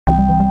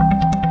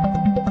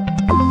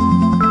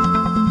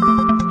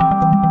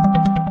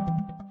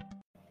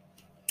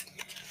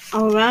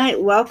All right,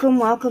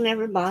 welcome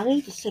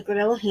everybody to Sacred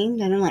Elohim,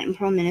 Dun and Light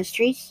Pearl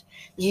Ministries.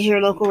 This is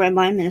your local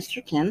Rabbi Minister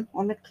Kim,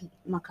 or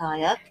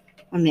Micaiah,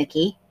 or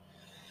Mickey.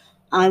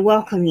 I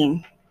welcome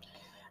you.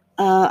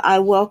 I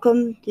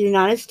welcome the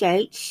United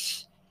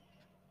States,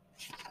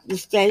 the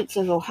states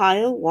of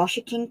Ohio,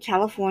 Washington,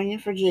 California,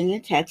 Virginia,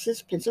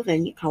 Texas,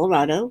 Pennsylvania,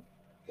 Colorado,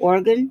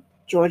 Oregon,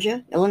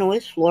 Georgia,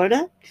 Illinois,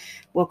 Florida.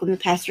 Welcome the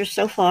pastors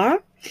so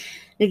far.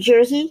 New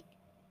Jersey,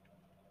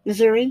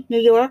 Missouri, New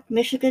York,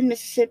 Michigan,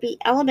 Mississippi,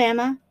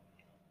 Alabama,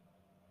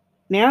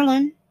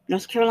 Maryland,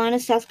 North Carolina,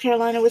 South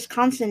Carolina,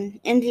 Wisconsin,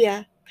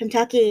 India,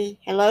 Kentucky.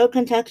 Hello,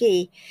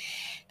 Kentucky,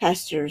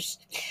 pastors.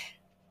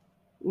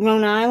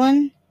 Rhode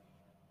Island,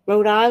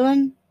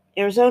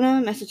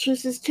 Arizona,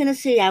 Massachusetts,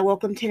 Tennessee. I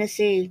welcome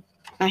Tennessee,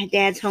 my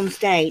dad's home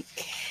state.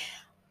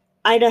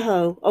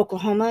 Idaho,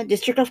 Oklahoma,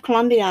 District of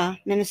Columbia,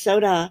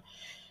 Minnesota,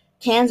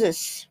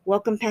 Kansas.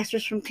 Welcome,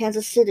 pastors from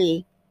Kansas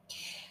City.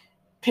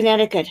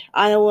 Connecticut,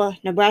 Iowa,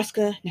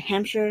 Nebraska, New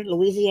Hampshire,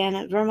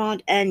 Louisiana,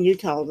 Vermont, and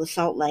Utah, the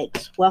Salt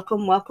Lakes.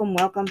 Welcome,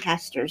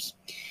 pastors.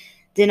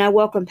 Then I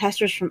welcome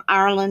pastors from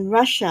Ireland,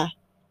 Russia,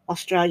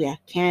 Australia,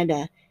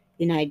 Canada,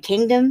 United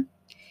Kingdom,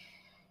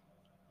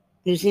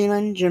 New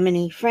Zealand,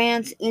 Germany,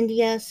 France,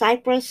 India,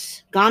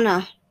 Cyprus,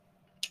 Ghana,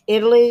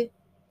 Italy,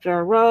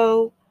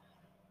 Faroe,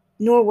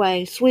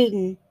 Norway,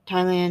 Sweden,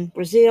 Thailand,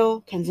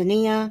 Brazil,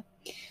 Tanzania,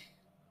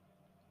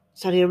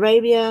 Saudi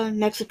Arabia,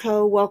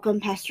 Mexico. Welcome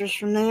pastors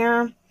from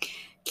there.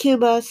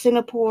 Cuba,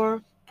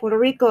 Singapore, Puerto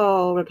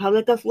Rico,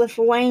 Republic of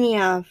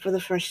Lithuania for the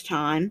first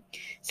time,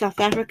 South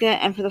Africa,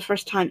 and for the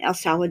first time, El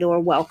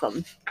Salvador.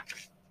 Welcome.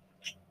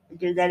 I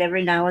do that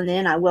every now and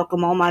then. I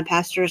welcome all my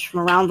pastors from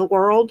around the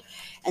world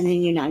and the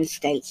United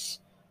States.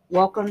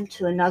 Welcome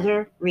to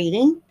another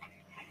reading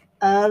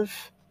of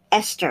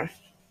Esther,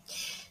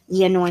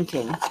 the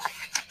Anointing.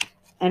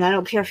 And I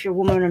don't care if you're a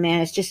woman or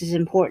man, it's just as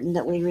important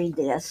that we read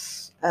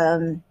this.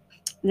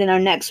 Then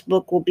our next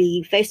book will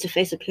be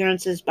Face-to-Face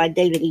Appearances by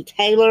David E.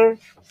 Taylor.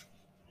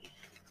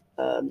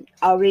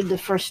 I'll read the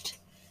first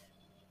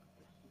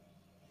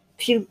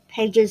few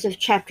pages of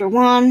chapter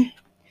 1.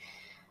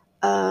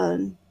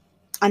 I'm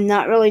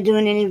not really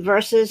doing any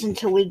verses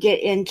until we get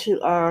into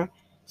our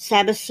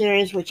Sabbath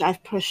series, which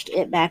I've pushed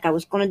it back. I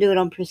was going to do it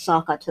on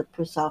Pesach. I took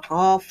Pesach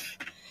off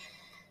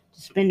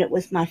to spend it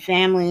with my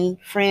family,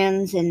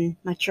 friends, and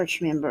my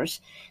church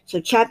members. So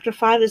chapter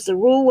 5 is the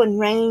rule and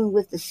reign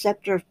with the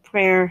scepter of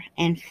prayer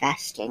and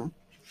fasting.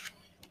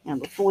 Now,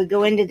 before we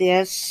go into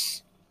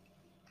this,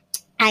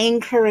 I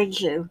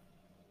encourage you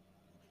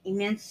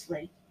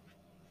immensely.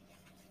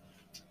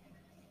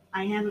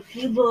 I have a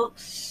few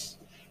books,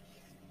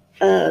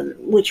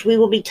 which we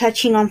will be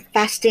touching on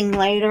fasting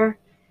later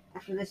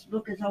after this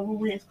book is over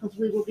with, because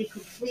we will be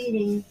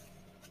completing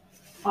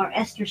our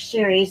Esther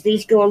series.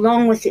 These go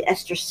along with the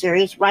Esther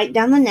series. Write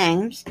down the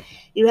names.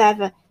 You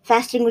have a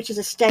fasting, which is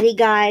a study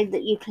guide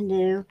that you can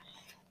do.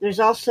 There's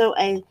also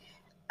a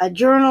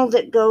journal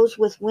that goes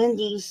with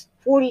Wendy's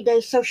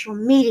 40-day social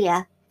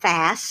media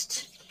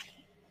fast,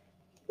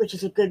 which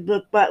is a good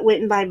book, but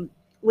written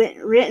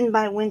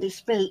by Wendy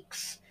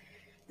Speaks.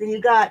 Then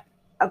you got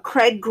a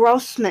Craig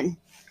Grossman,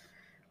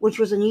 which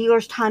was a New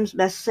York Times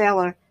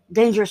bestseller,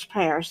 Dangerous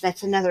Prayers.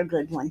 That's another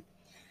good one.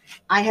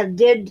 I have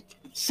did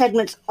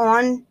segments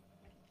on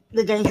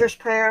the Dangerous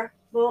Prayer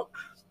book,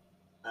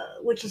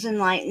 which is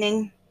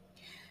enlightening.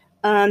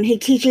 He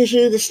teaches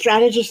you the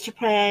strategies to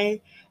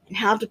pray and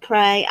how to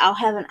pray. I'll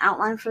have an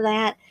outline for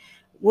that.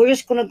 We're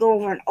just going to go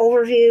over an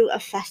overview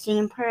of fasting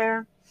and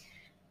prayer.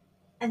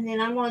 And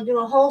then I'm going to do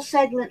a whole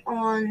segment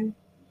on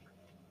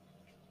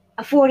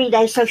a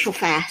 40-day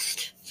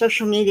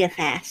social media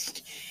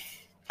fast.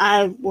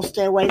 I will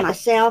stay away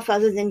myself,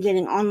 other than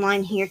getting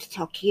online here to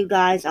talk to you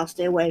guys. I'll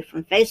stay away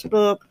from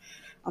Facebook.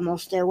 I'm going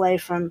to stay away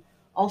from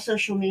all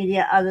social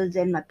media other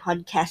than my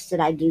podcast that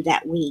I do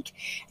that week.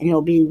 And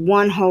it'll be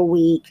one whole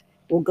week.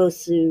 We'll go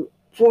through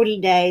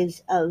 40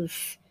 days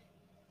of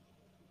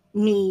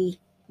me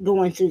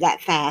going through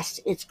that fast.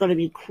 It's going to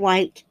be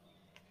quite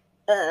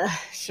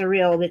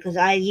surreal because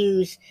I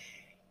use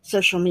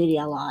social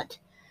media a lot.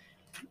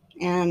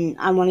 And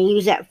I want to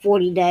use that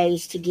 40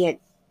 days to get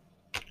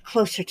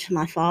closer to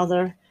my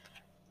Father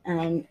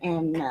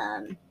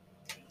and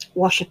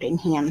worshiping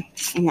Him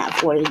in that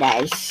 40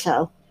 days.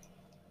 So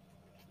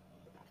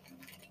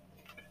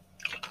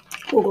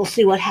we'll go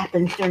see what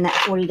happens during that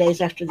 40 days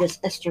after this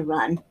Esther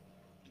run.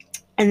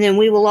 And then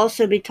we will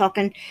also be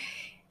talking,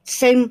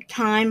 same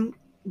time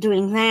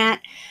doing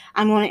that,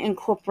 I'm going to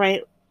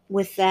incorporate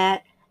with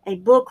that a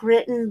book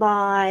written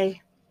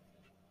by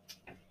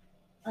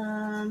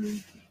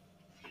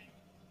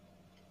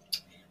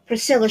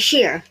Priscilla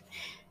Shirer,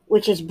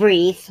 which is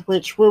Breathe,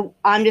 which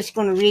I'm just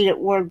going to read it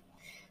word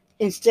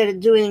instead of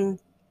doing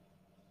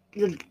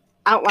the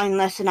outline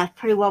lesson. I've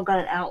pretty well got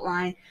it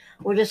outlined.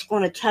 We're just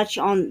going to touch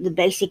on the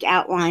basic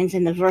outlines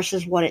and the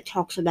verses, what it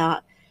talks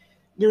about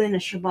doing the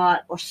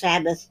Shabbat or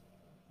Sabbath,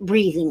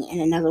 breathing,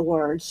 in other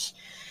words,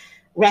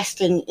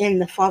 resting in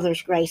the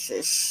Father's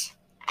graces.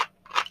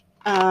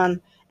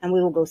 And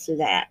we will go through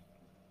that.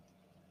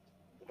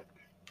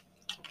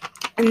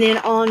 And then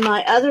on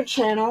my other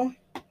channel,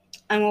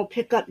 I will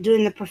pick up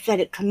doing the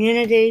prophetic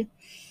community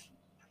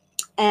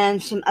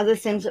and some other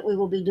things that we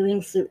will be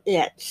doing through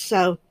it.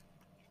 So,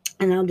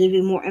 and I'll give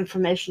you more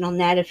information on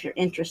that if you're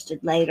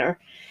interested later.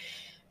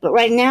 But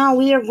right now,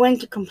 we are going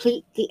to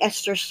complete the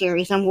Esther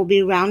series, and we'll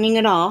be rounding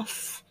it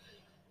off.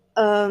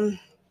 So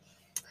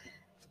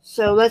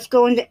let's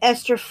go into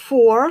Esther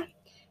 4,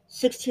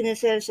 16 and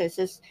 17 says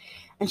this.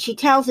 And she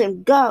tells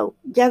him, "Go,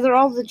 gather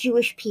all the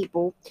Jewish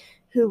people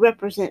who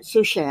represent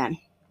Shushan,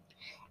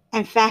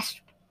 and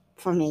fast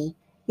for me.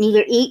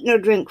 Neither eat nor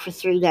drink for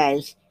 3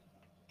 days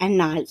and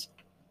nights,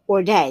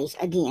 or days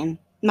again.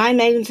 My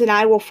maidens and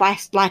I will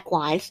fast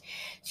likewise.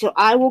 So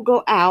I will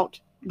go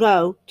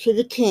to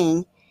the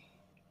king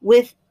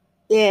with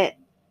it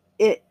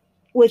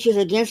which is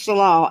against the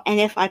law, and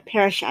if I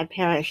perish, I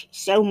perish."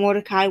 So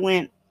Mordecai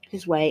went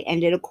his way and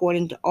did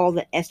according to all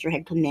that Esther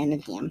had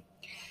commanded him.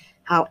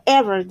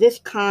 However, this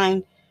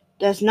kind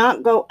does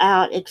not go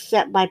out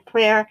except by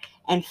prayer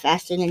and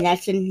fasting, and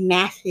that's in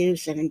Matthew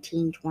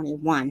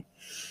 17:21.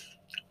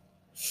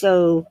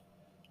 So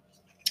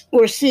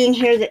we're seeing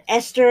here that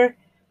Esther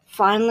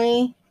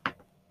finally,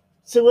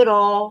 through it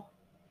all,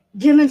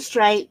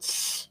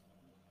 demonstrates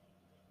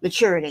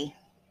maturity.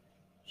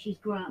 She's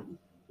grown.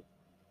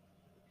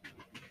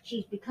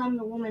 She's become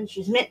the woman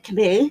she's meant to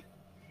be.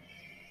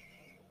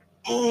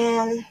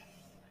 And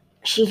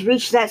she's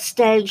reached that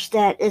stage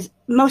that is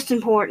most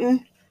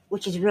important,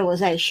 which is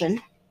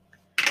realization,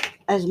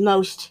 as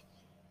most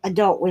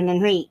adult women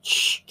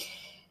reach.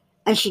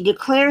 And she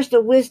declares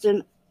the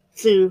wisdom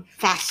through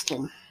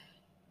fasting.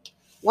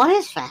 What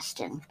is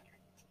fasting?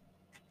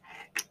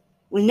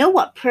 We know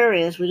what prayer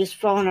is. We just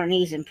fall on our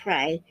knees and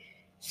pray.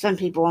 Some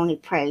people only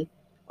pray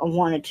a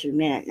 1 or 2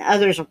 minutes, and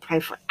others will pray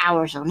for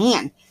hours on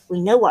end.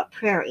 We know what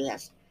prayer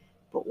is.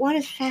 But what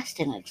is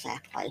fasting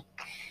exactly?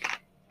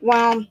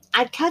 Well,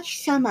 I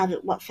touched some of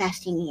it, what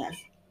fasting is.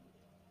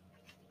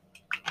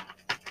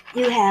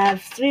 You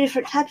have 3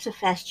 different types of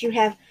fast. You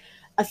have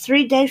a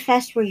 3-day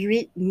fast where you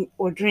eat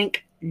or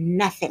drink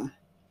nothing.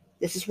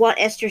 This is what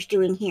Esther's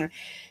doing here.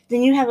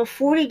 Then you have a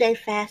 40-day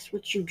fast,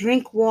 which you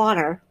drink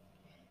water,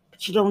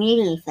 but you don't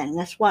eat anything.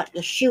 That's what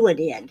Yeshua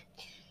did.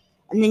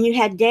 And then you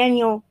had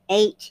Daniel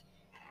 8,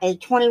 a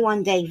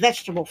 21-day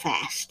vegetable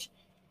fast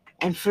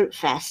and fruit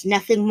fast.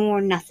 Nothing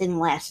more, nothing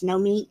less. No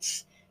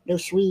meats, no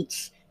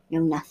sweets, no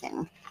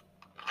nothing.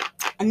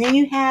 And then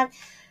you have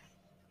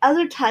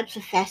other types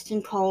of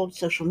fasting called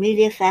social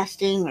media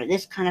fasting, or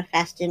this kind of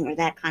fasting, or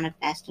that kind of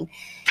fasting.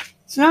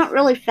 It's not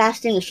really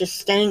fasting, it's just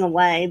staying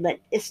away, but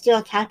it's still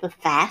a type of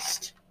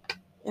fast,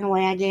 in a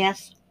way, I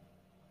guess.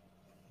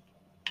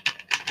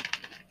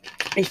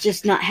 It's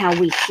just not how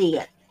we see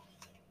it.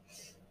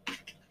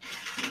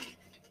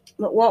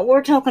 But what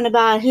we're talking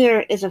about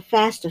here is a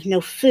fast of no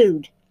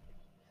food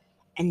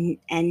and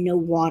no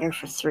water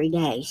for 3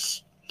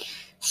 days.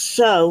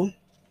 So,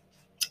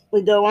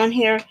 we go on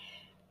here.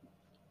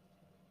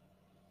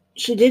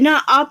 She did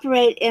not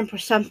operate in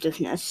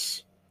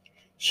presumptiveness.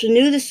 She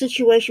knew the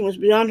situation was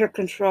beyond her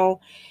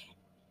control,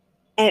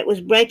 and it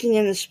was breaking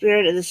in the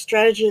spirit of the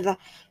strategy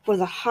for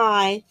the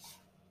high,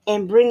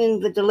 and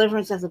bringing the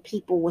deliverance of the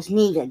people was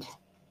needed.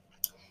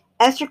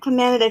 Esther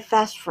commanded a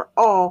fast for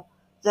all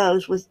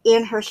those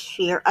within her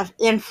sphere of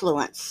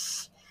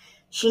influence.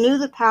 She knew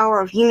the power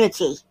of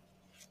unity.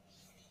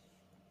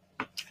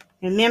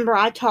 Remember,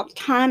 I talked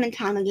time and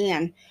time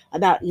again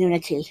about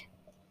unity.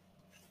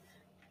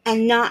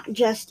 And not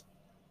just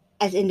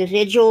as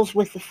individuals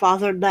with the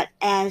Father, but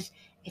as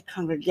a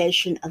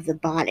congregation of the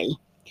body.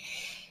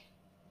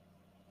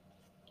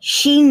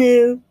 She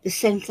knew the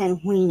same thing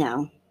we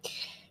know.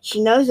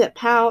 She knows that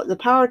the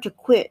power to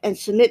quit and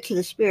submit to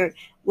the Spirit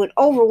would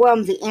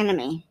overwhelm the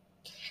enemy.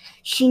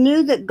 She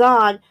knew that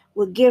God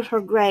would give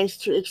her grace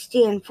to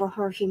extend for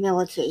her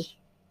humility.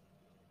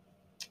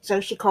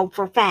 So she called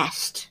for a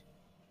fast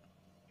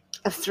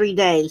of 3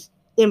 days,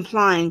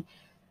 implying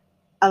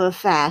of a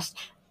fast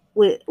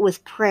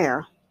with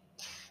prayer.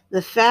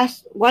 The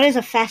fast, what is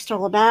a fast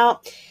all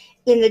about?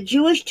 In the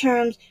Jewish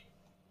terms,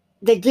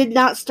 they did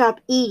not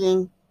stop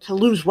eating to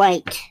lose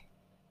weight,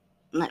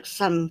 like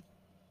some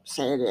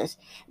say it is.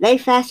 They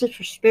fasted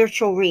for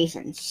spiritual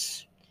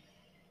reasons.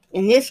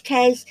 In this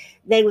case,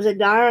 there was a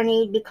dire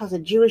need because the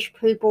Jewish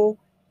people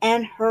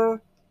and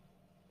her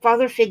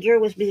father figure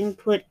was being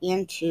put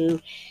into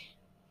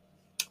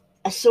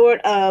a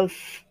sort of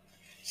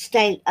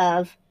state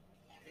of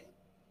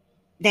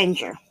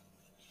danger,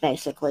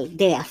 basically,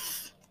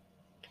 death,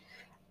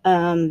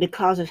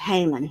 because of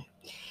Haman.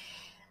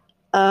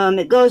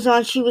 It goes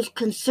on, she was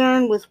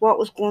concerned with what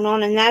was going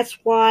on, and that's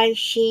why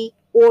she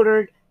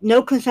ordered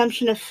no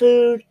consumption of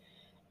food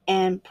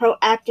and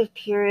proactive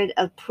period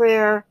of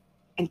prayer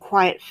and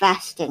quiet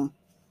fasting.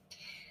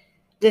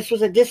 This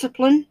was a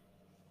discipline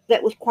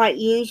that was quite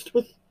used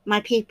with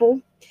my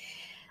people.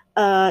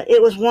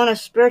 It was one of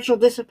spiritual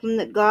discipline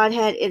that God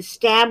had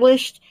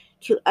established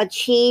to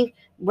achieve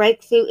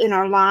breakthrough in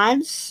our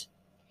lives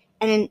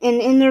and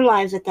in their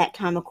lives at that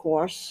time, of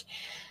course.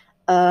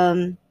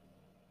 And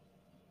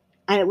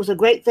it was a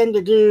great thing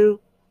to do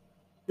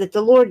that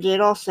the Lord did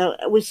also.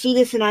 We see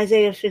this in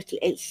Isaiah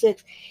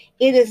 58:6.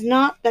 It is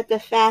not that the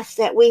fast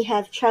that we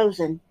have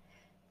chosen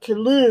to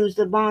loose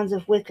the bonds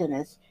of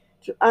wickedness,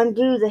 to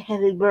undo the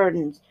heavy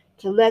burdens,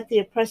 to let the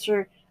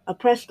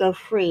oppressed go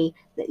free,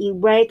 that you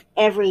break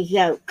every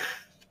yoke.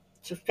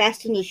 So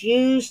fasting is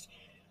used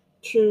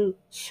to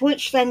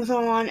switch things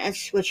on and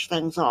switch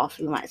things off,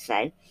 you might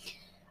say.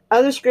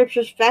 Other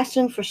scriptures,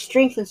 fasting for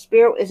strength and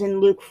spirit is in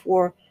Luke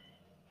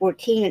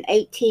 4:14 and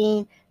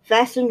 18.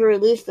 Fasting to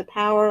release the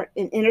power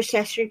in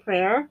intercessory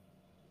prayer.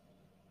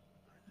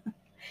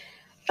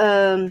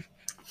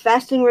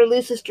 Fasting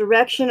releases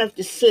direction of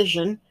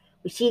decision.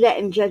 We see that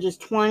in Judges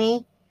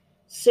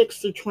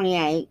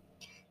 20:6-28.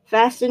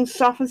 Fasting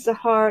softens the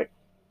heart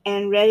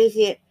and readies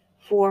it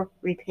for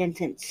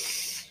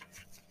repentance.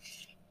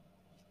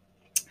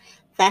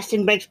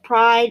 Fasting breaks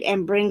pride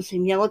and brings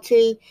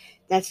humility.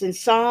 That's in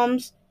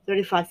Psalms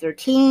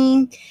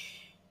 35:13.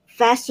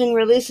 Fasting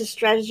releases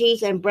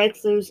strategies and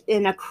breakthroughs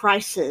in a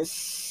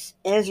crisis.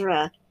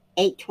 Ezra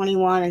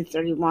 8:21 and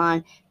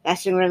 31.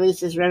 Fasting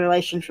releases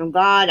revelation from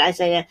God.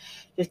 Isaiah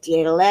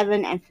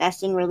 58:11. And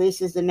fasting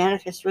releases the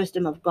manifest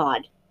wisdom of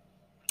God.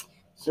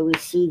 So we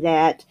see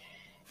that.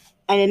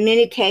 And in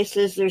many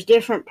cases, there's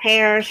different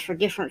prayers for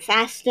different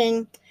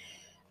fasting.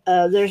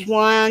 There's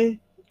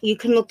one, you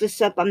can look this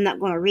up, I'm not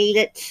going to read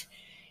it,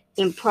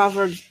 in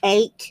Proverbs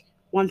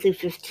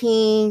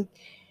 8:1-15.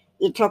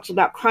 It talks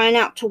about crying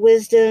out to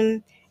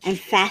wisdom and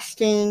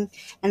fasting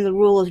and the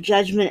rule of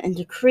judgment and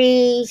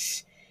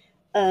decrees.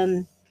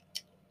 We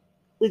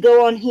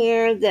go on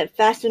here that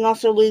fasting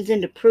also leads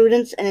into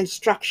prudence and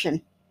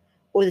instruction,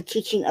 or the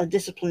teaching of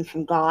discipline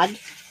from God.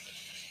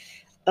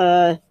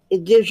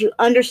 It gives you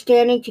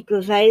understanding to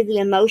convey the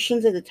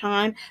emotions of the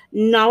time,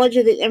 knowledge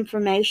of the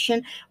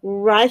information,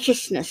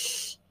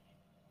 righteousness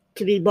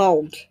to be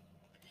bold,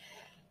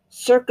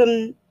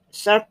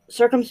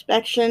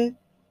 circumspection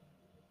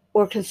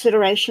or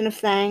consideration of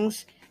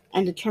things,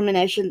 and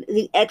determination,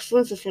 the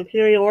excellence and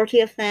superiority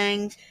of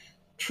things.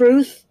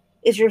 Truth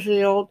is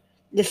revealed,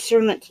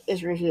 discernment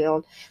is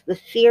revealed, the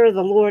fear of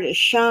the Lord is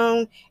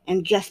shown,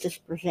 and justice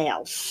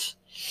prevails.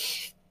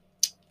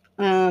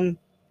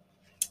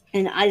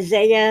 In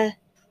Isaiah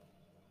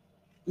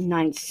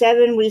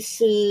 9:7, we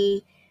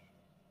see,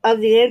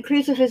 of the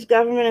increase of his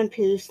government and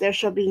peace there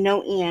shall be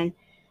no end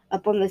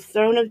upon the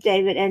throne of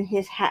David and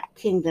his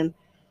kingdom,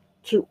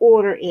 to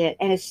order it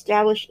and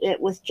establish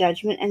it with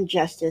judgment and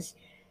justice,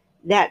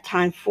 that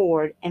time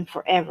forward and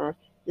forever.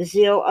 The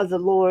zeal of the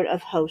Lord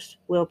of hosts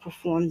will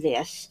perform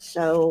this.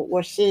 So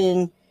we're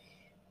seeing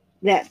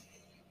that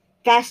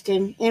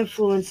fasting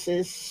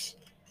influences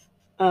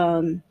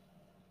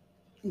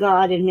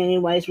God in many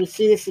ways. We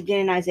see this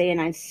again in Isaiah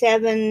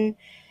 9:7.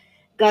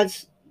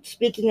 God's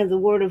speaking of the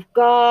word of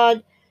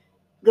God,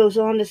 goes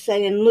on to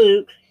say in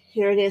Luke,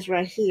 here it is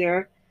right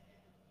here,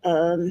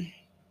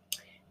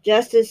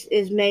 justice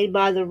is made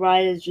by the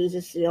right of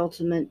Jesus, the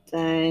ultimate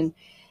thing.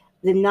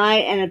 The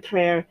night and a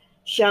prayer,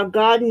 shall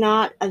God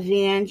not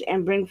avenge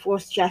and bring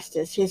forth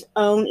justice, his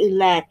own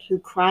elect who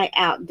cry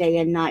out day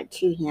and night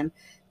to him,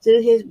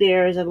 through his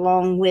bearers of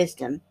long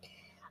wisdom?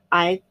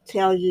 I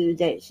tell you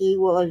that he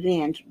will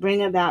avenge,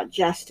 bring about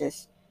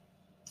justice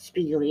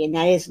speedily. And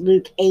that is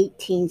Luke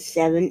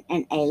 18:7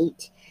 and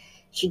 8.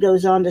 She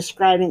goes on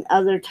describing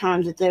other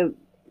times that they're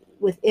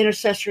with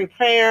intercessory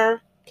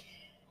prayer,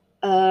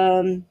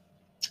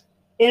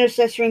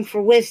 intercessoring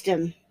for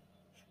wisdom.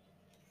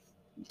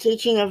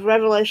 Teaching of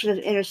revelation of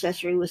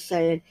intercessory was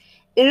said,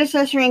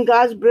 intercessoring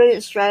God's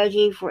brilliant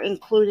strategy for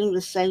including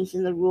the saints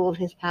in the rule of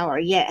his power,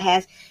 yet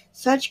has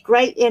such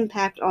great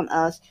impact on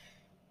us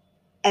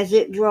as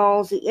it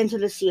draws the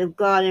intimacy of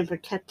God in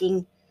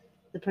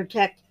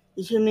protect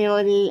his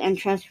humility and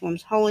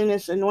transforms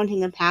holiness,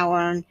 anointing, and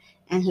power,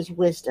 and his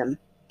wisdom.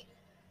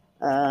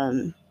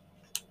 And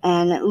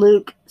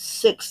Luke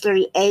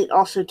 6:38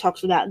 also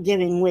talks about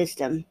giving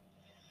wisdom.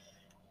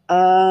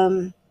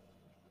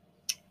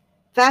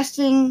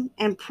 Fasting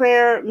and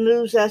prayer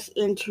moves us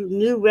into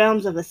new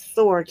realms of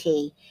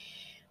authority.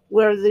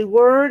 Where the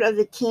word of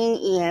the king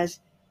is,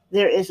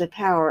 there is a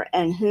power,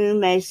 and who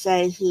may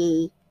say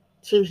he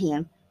to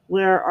him,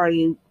 where are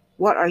you?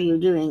 What are you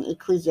doing?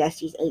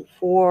 Ecclesiastes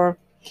 8:4.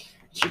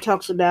 She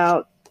talks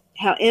about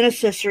how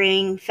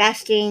intercessoring,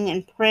 fasting,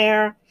 and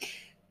prayer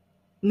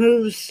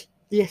moves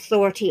the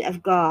authority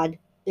of God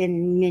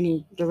in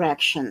many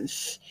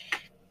directions.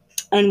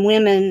 And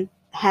women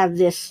have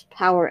this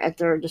power at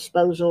their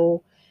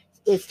disposal.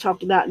 It's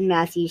talked about in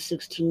Matthew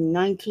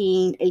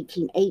 16:19,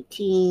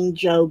 18:18,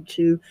 Job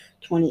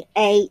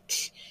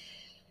 2:28.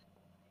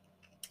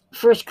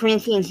 1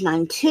 Corinthians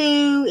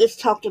 9:2, it's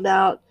talked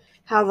about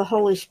how the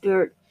Holy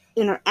Spirit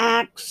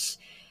interacts.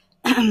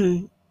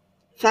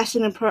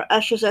 Fasting and prayer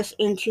ushers us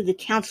into the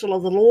counsel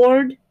of the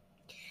Lord.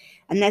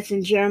 And that's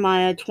in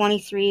Jeremiah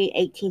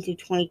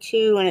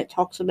 23:18-22. And it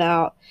talks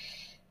about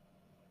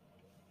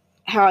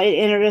how it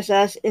enters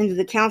us into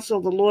the counsel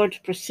of the Lord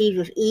to perceive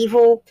of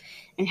evil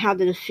and how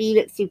to defeat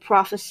it through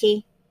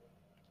prophecy.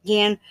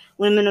 Again,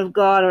 women of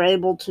God are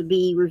able to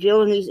be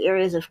revealed in these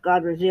areas if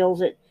God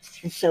reveals it,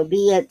 and so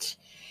be it.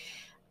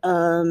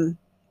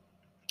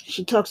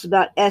 She talks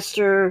about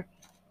Esther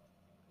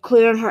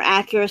clearing her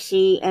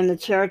accuracy and the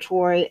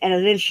territory and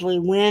eventually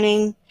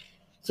winning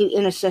through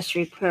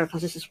intercessory prayer,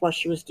 because this is what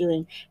she was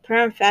doing.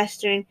 Prayer and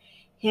fasting,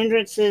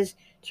 hindrances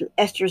to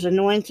Esther's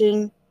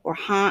anointing or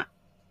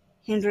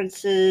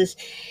hindrances.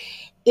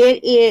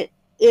 It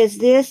is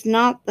this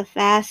not the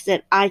fast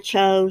that I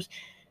chose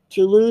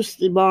to loose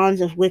the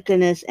bonds of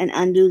wickedness and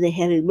undo the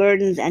heavy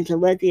burdens and to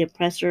let the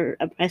oppressed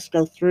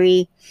go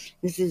free.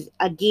 This is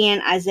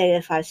again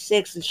Isaiah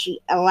 5:6, and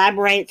she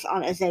elaborates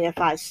on Isaiah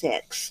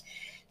 5:6.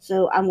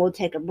 So I'm going to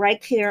take a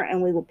break here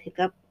and we will pick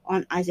up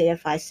on Isaiah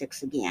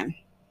 5:6 again.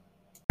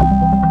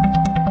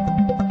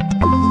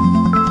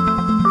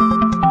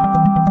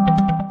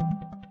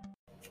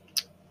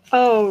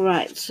 All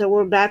right, so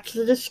we're back to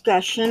the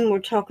discussion. We're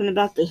talking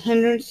about the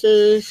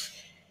hindrances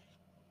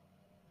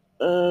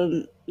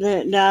that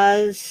it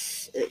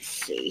does. Let's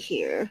see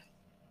here.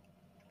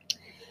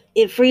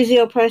 It frees the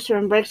oppressor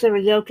and breaks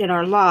every yoke in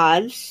our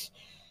lives.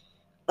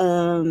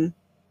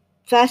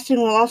 Fasting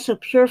will also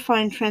purify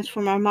and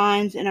transform our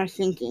minds and our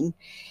thinking.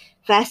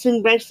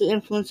 Fasting breaks the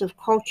influence of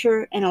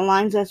culture and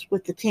aligns us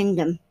with the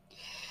kingdom.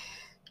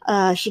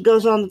 She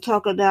goes on to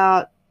talk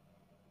about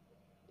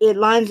it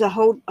lines the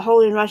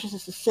holy and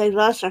righteousness to save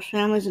us, our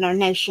families, and our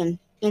nation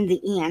in the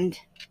end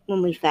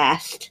when we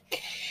fast.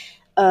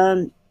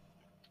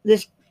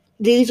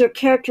 These are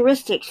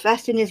characteristics.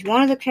 Fasting is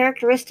one of the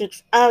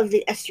characteristics of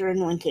the Esther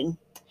anointing.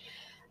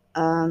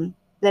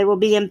 They will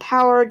be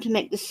empowered to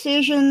make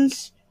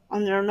decisions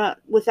on their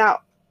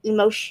without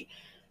emotion,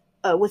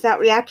 without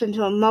reacting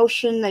to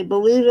emotion. They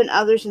believe in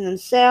others and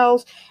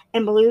themselves,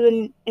 and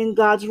believe in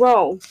God's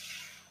role.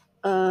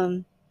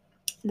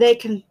 They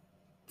can,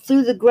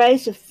 through the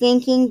grace of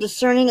thinking,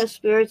 discerning of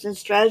spirits, and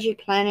strategy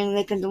planning,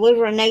 they can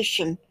deliver a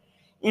nation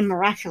in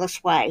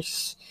miraculous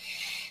ways.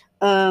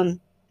 One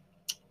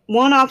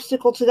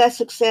obstacle to that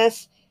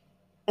success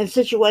and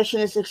situation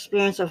is the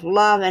experience of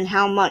love and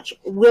how much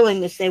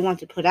willingness they want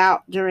to put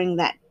out during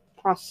that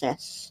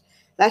process.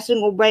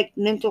 Fasting will break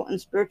mental and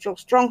spiritual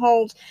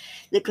strongholds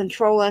that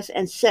control us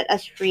and set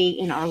us free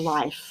in our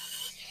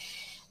life.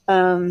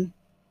 And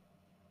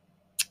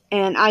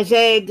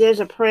Isaiah gives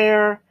a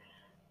prayer.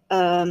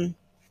 And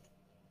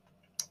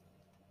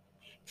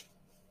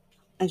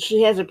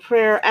she has a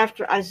prayer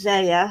after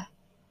Isaiah.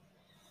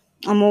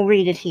 And we'll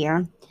read it here.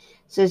 It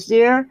says,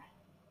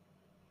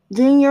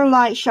 Then your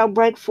light shall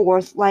break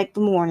forth like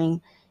the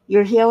morning.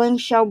 Your healing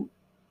shall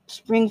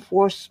spring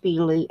forth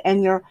speedily,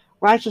 and your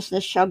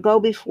righteousness shall go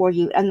before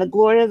you, and the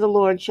glory of the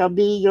Lord shall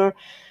be your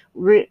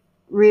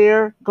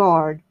rear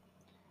guard.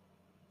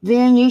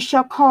 Then you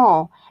shall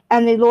call,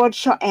 and the Lord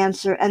shall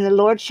answer, and the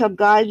Lord shall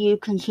guide you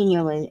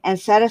continually, and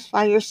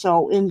satisfy your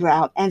soul in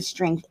drought and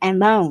strength and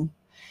moan.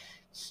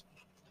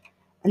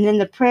 And then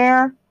the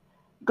prayer,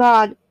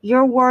 God,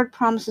 your word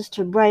promises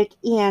to break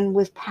in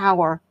with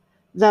power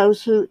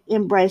those who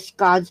embrace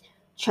God's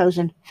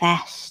chosen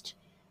fast.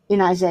 In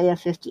Isaiah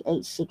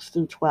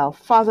 58:6-12.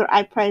 Father,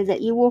 I pray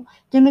that you will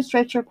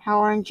demonstrate your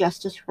power and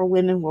justice for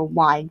women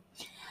worldwide.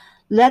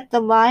 Let the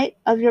light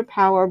of your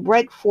power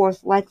break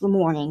forth like the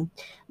morning.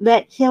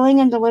 Let healing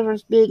and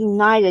deliverance be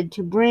ignited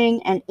to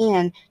bring an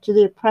end to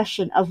the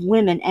oppression of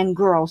women and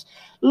girls.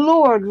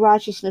 Lord,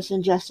 righteousness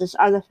and justice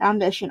are the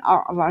foundation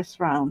of our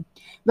throne.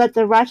 Let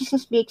the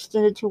righteousness be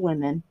extended to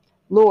women.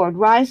 Lord,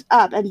 rise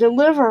up and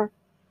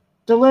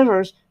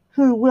delivers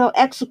who will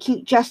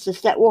execute justice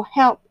that will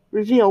help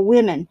reveal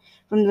women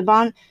from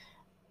the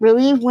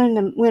relieve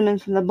women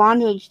from the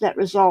bondage that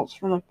results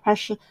from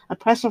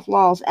oppressive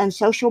laws and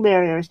social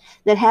barriers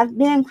that have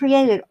been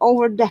created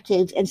over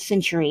decades and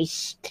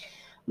centuries.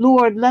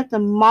 Lord, let the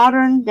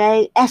modern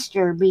day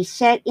Esther be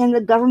set in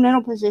the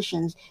governmental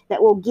positions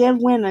that will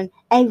give women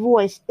a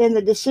voice in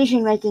the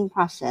decision-making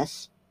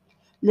process.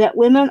 Let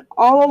women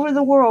all over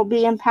the world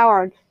be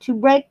empowered to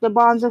break the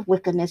bonds of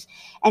wickedness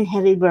and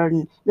heavy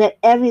burden. Let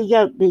every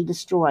yoke be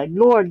destroyed.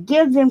 Lord,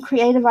 give them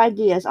creative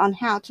ideas on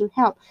how to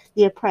help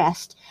the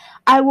oppressed.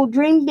 I will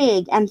dream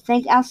big and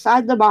think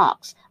outside the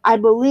box. I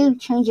believe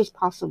change is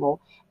possible,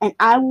 and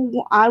I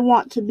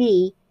want to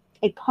be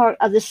a part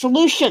of the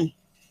solution.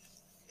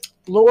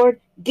 Lord,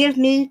 give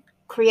me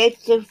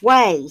creative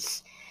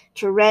ways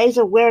to raise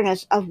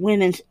awareness of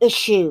women's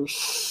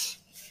issues.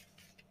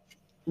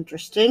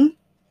 Interesting.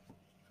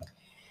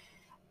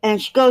 And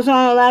she goes on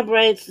and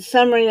elaborates the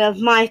summary of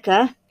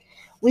Micah.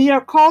 We are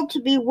called to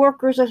be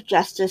workers of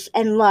justice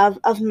and love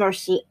of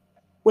mercy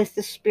with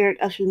the spirit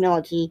of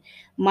humility.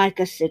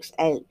 Micah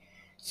 6:8.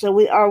 So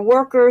we are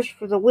workers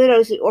for the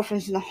widows, the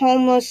orphans, and the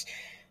homeless.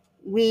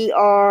 We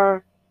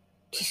are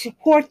to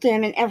support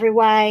them in every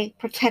way,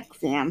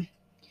 protect them.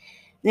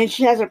 Then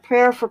she has a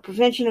prayer for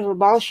prevention of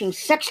abolishing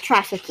sex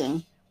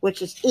trafficking,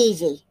 which is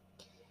easy.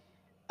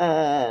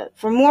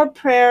 For more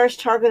prayers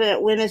targeted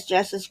at women's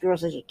justice,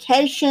 girls'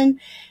 education,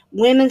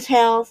 women's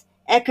health,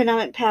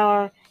 economic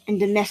power, and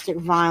domestic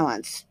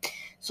violence.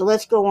 So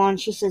let's go on.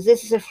 She says,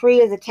 this is a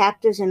free of the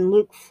captives in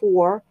Luke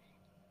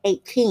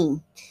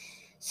 4:18.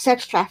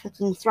 Sex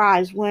trafficking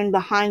thrives when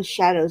behind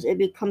shadows. It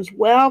becomes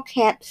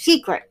well-kept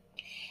secret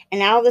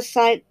and out of the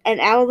sight and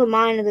out of the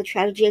mind of the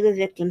tragedy of the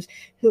victims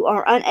who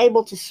are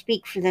unable to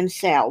speak for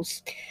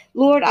themselves.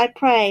 Lord, I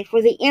pray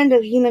for the end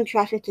of human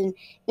trafficking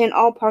in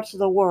all parts of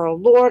the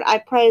world. Lord, I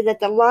pray that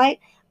the light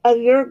of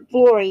your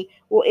glory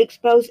will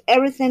expose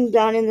everything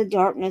done in the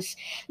darkness.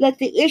 Let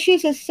the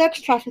issues of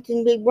sex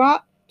trafficking be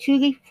brought to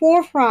the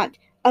forefront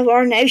of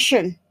our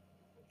nation.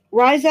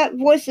 Rise up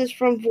voices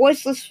from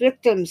voiceless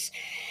victims.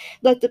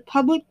 Let the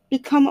public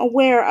become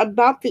aware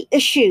about the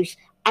issues.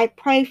 I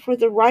pray for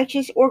the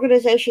righteous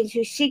organizations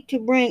who seek to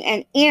bring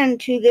an end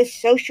to this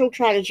social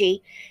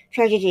tragedy,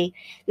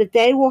 that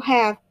they will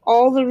have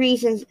all the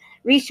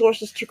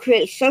resources to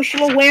create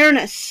social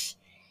awareness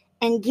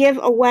and give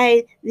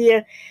away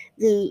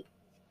the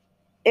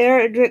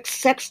Eric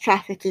sex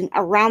trafficking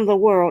around the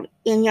world.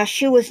 In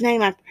Yeshua's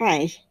name I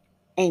pray.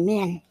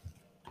 Amen.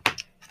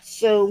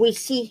 So we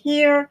see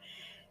here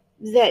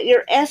that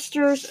your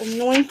Esther's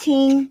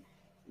anointing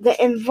that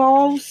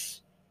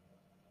involves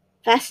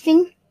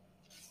fasting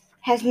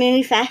has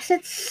many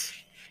facets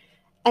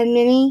and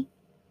many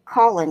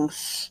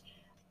callings.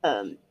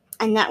 And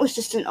that was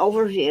just an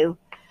overview.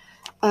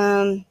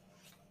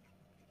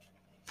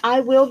 I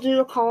will do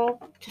a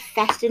call to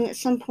fasting at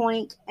some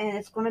point, and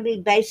it's going to be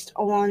based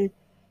on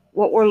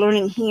what we're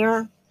learning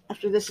here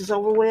after this is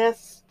over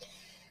with.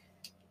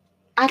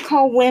 I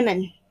call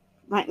women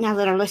right now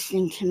that are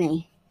listening to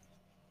me.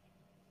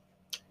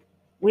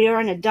 We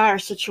are in a dire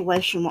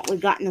situation, what we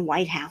got in the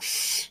White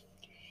House.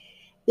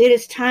 It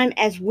is time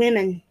as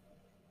women,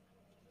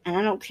 and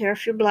I don't care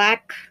if you're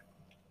black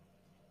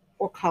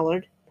or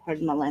colored,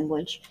 pardon my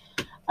language.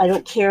 I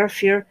don't care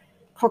if you're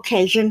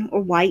Caucasian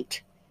or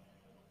white,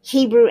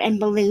 Hebrew and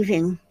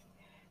believing,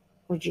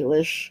 or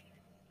Jewish,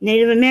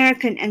 Native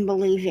American and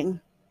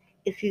believing.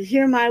 If you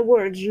hear my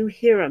words, you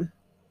hear them.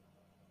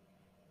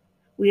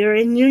 We are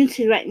in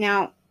unity right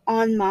now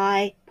on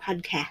my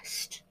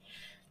podcast.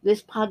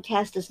 This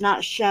podcast does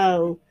not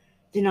show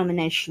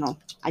denominational.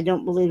 I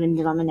don't believe in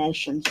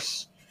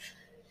denominations.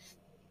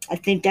 I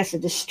think that's a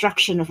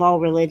destruction of all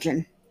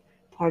religion.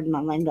 Pardon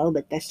my lingo,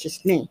 but that's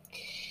just me.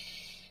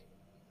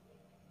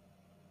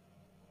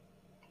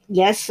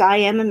 Yes, I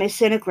am a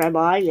Messianic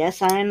rabbi.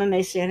 Yes, I am a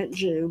Messianic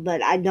Jew,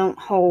 but I don't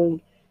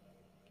hold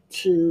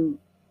to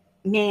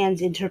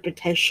man's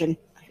interpretation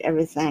of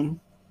everything.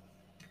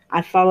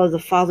 I follow the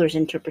Father's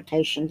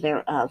interpretation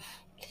thereof.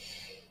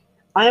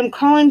 I am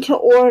calling to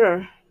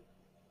order.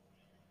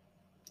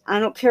 I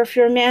don't care if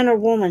you're a man or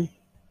woman.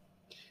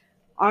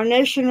 Our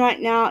nation right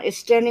now is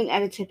standing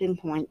at a tipping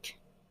point.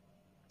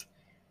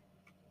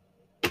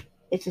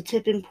 It's a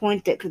tipping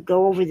point that could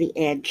go over the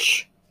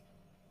edge.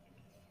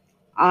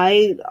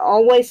 I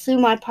always through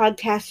my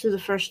podcast through the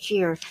first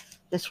year,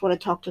 that's what I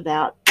talked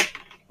about.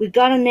 We've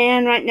got a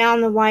man right now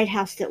in the White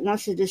House that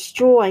wants to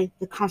destroy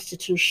the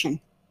Constitution.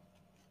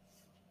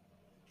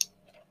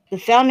 The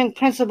founding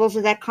principles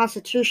of that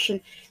Constitution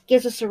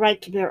gives us a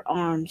right to bear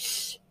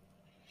arms.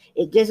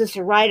 It gives us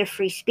a right of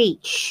free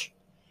speech.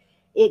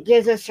 It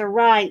gives us a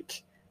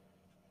right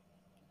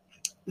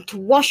to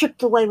worship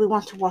the way we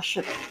want to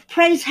worship,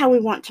 praise how we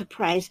want to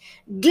praise,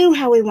 do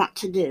how we want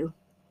to do.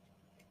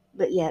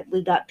 But yet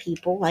we got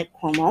people like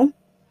Cuomo,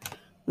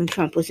 when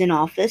Trump was in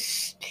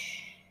office,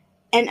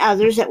 and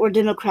others that were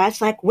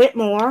Democrats like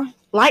Whitmore,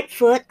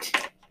 Lightfoot,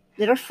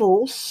 that are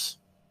fools.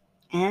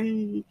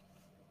 And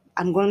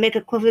I'm going to make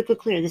it perfectly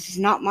clear, this is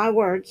not my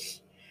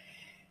words.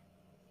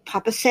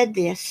 Papa said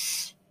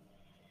this,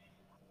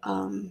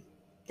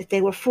 that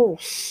they were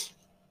fools.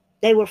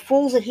 They were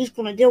fools that he's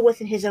going to deal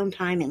with in his own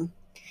timing.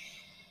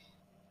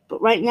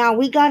 But right now,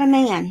 we got a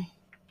man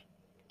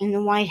in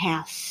the White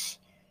House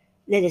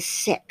that is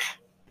sick.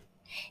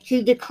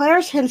 He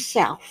declares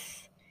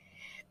himself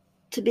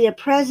to be a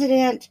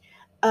president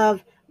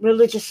of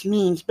religious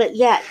means, but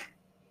yet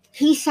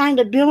he signed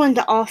a bill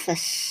into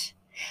office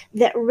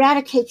that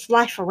eradicates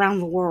life around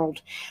the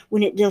world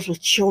when it deals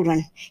with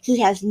children. He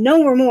has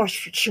no remorse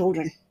for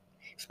children,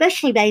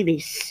 especially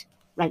babies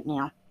right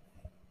now.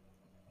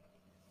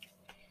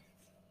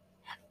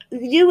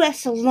 The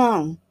U.S.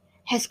 alone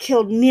has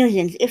killed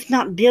millions, if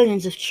not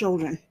billions, of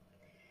children.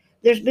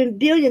 There's been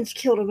billions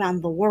killed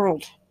around the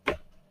world.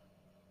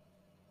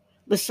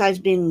 Besides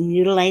being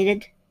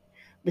mutilated,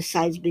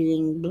 besides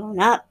being blown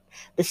up,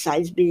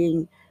 besides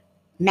being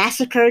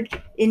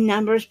massacred in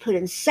numbers, put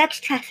in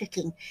sex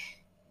trafficking.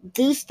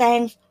 These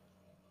things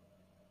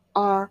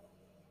are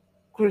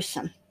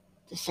gruesome,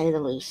 to say the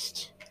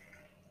least.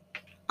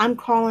 I'm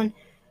calling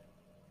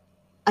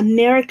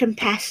American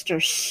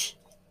pastors.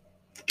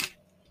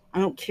 I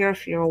don't care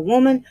if you're a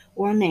woman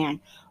or a man,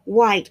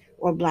 white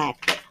or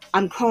black.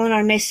 I'm calling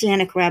our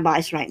Messianic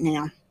rabbis right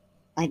now,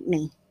 like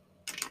me.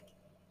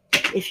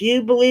 If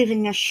you believe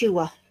in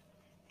Yeshua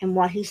and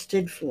what he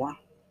stood for,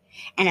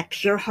 and a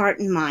pure heart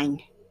and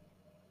mind,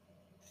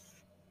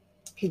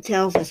 he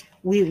tells us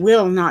we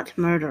will not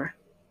murder.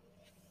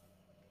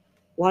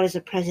 What is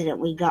the president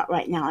we got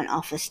right now in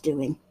office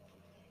doing?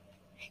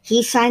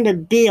 He signed a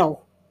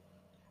bill,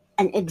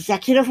 an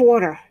executive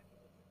order,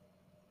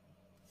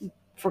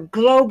 for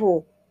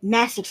global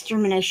mass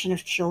extermination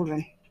of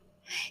children.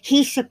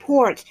 He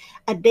supports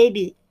a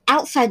baby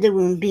outside the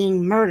womb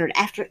being murdered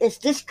after it's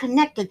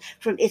disconnected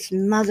from its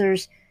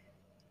mother's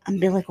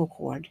umbilical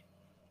cord,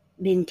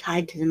 being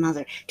tied to the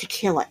mother to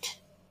kill it.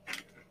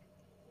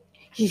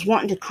 He's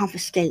wanting to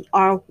confiscate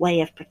our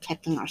way of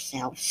protecting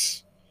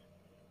ourselves.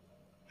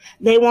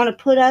 They want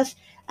to put us,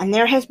 and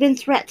there has been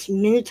threats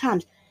many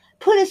times,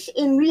 put us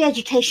in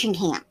re-education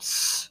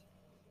camps.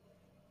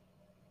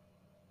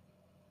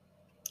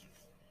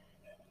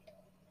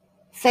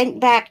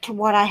 Think back to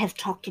what I have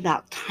talked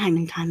about time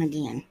and time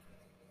again.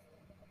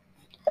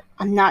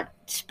 I'm not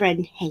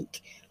spreading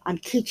hate. I'm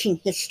teaching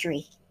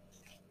history.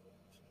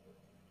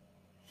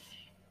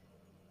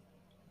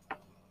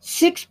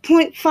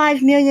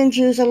 6.5 million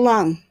Jews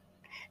alone,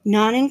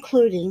 not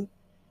including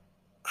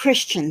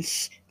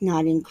Christians,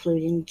 not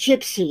including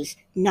gypsies,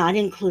 not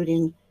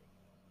including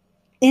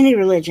any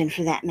religion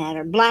for that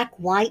matter, black,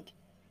 white,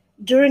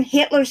 during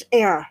Hitler's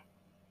era,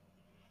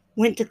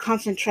 went to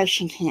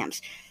concentration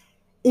camps.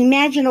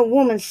 Imagine a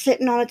woman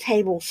sitting on a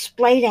table,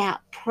 splayed out,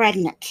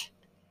 pregnant,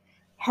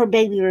 her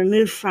baby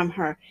removed from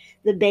her,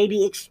 the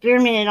baby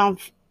experimented on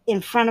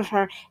in front of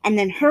her, and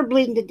then her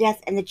bleeding to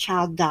death and the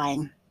child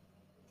dying.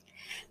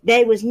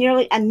 There was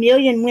nearly 1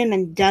 million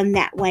women done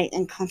that way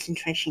in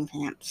concentration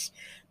camps,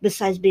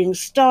 besides being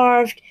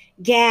starved,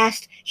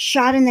 gassed,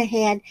 shot in the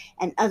head,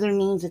 and other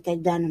means that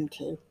they've done them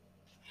to.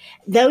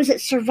 Those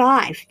that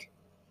survived,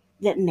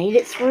 that made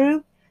it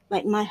through,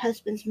 like my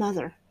husband's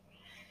mother,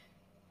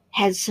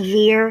 had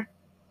severe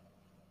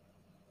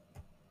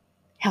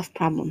health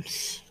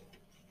problems.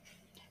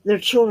 Their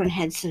children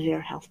had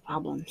severe health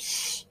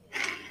problems.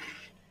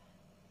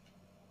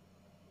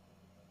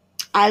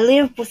 I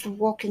live with a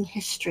walking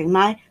history.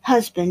 My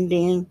husband,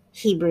 being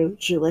Hebrew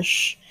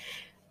Jewish,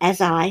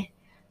 as I,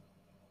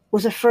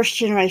 was a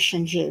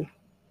first-generation Jew.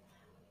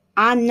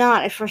 I'm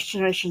not a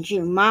first-generation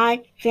Jew.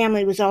 My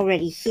family was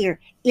already here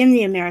in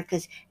the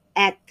Americas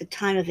at the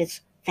time of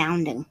its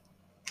founding.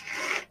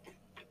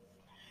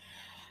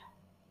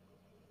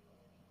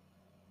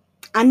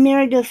 I'm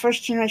married to a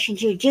first-generation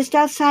Jew. Just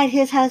outside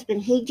his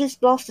husband, he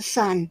just lost a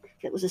son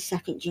that was a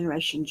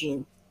second-generation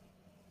Jew.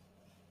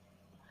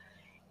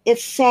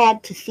 It's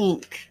sad to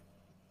think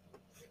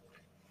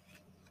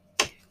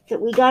that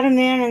we got a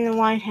man in the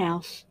White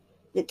House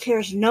that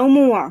cares no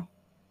more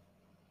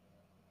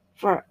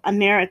for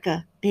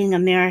America being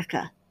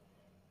America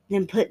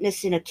than putting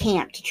us in a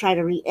camp to try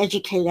to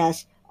re-educate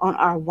us on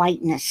our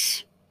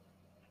whiteness.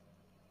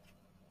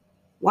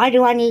 Why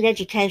do I need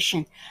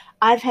education?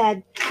 I've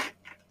had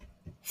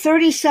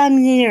 30-some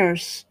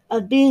years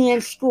of being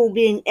in school,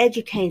 being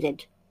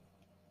educated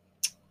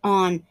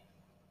on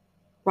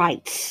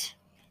rights,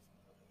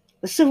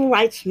 the civil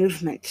rights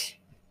movement.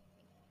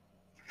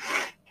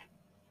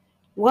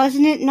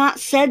 Wasn't it not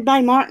said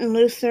by Martin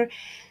Luther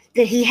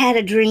that he had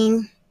a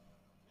dream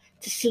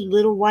to see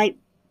little white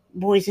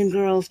boys and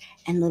girls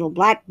and little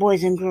black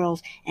boys and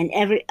girls and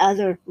every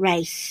other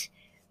race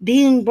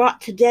being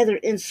brought together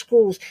in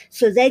schools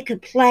so they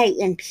could play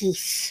in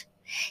peace?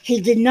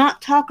 He did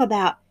not talk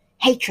about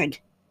hatred.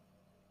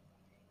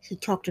 He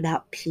talked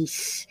about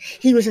peace.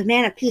 He was a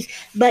man of peace,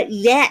 but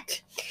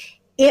yet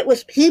it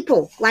was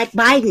people like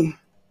Biden,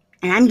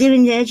 and I'm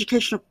giving you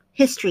educational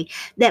history,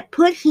 that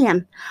put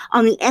him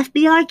on the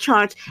FBI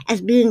charts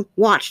as being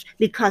watched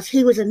because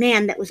he was a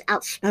man that was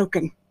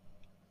outspoken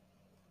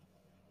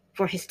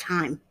for his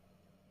time.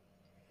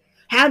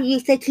 How do you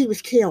think he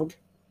was killed?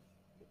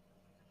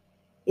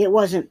 It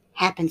wasn't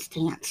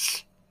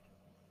happenstance.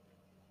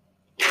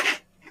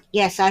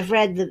 Yes, I've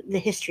read the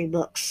history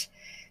books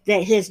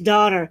that his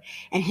daughter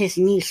and his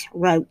niece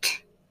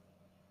wrote.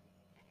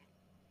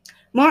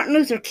 Martin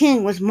Luther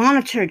King was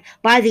monitored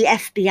by the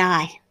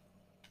FBI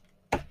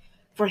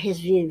for his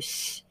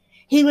views.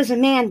 He was a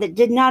man that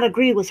did not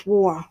agree with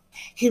war.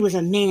 He was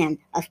a man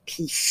of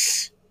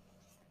peace.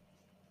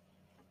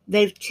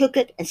 They've took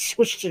it and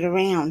switched it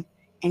around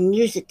and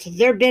used it to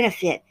their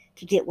benefit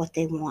to get what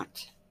they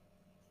want.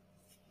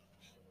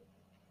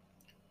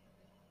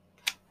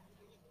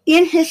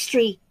 In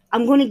history,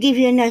 I'm going to give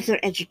you another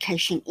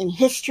education. In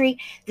history,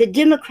 the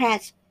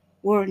Democrats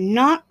were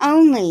not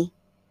only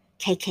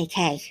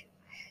KKK,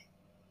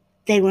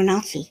 they were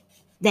Nazi.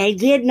 They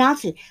did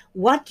Nazi.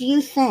 What do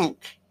you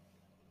think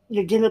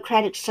your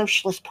Democratic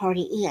Socialist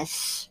Party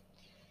is?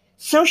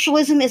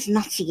 Socialism is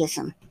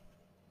Nazism.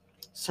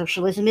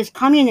 Socialism is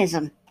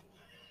communism.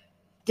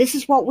 This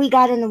is what we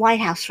got in the White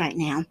House right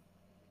now.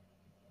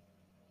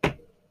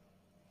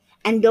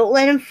 And don't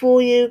let him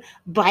fool you.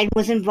 Biden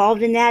was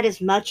involved in that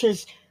as much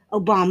as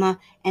Obama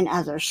and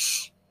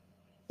others.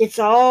 It's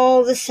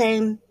all the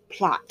same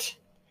plot.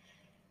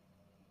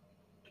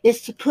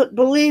 It's to put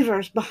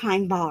believers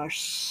behind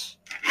bars.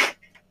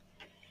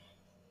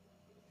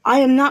 I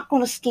am not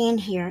going to stand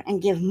here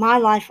and give my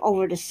life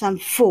over to some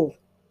fool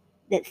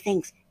that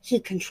thinks he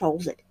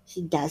controls it.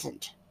 He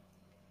doesn't.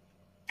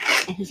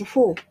 And he's a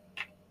fool.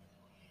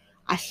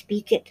 I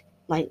speak it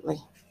lightly.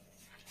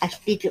 I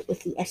speak it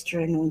with the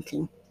Esther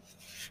anointing.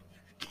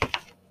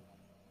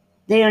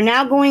 They are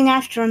now going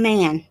after a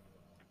man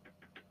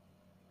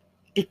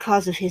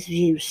because of his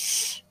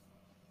views.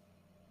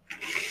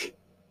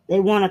 They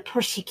want to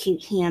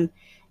persecute him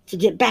to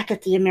get back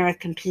at the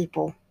American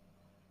people.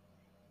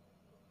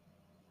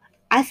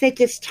 I think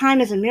it's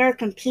time as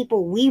American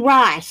people we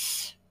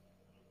rise.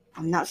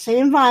 I'm not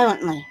saying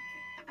violently.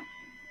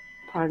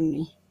 Pardon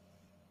me.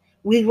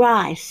 We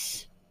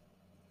rise.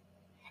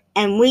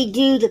 And we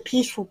do the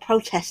peaceful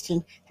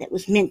protesting that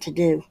was meant to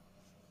do.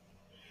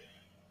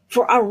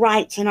 For our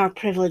rights and our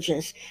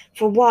privileges.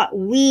 For what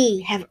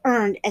we have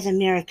earned as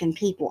American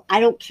people.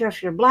 I don't care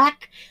if you're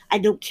black. I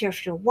don't care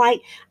if you're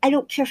white. I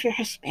don't care if you're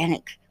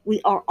Hispanic.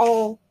 We are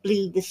all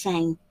bleed the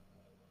same.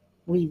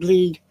 We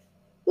bleed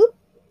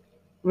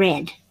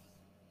red.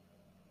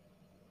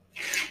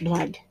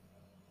 Blood.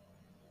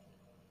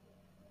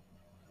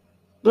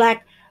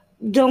 Black,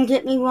 don't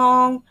get me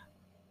wrong.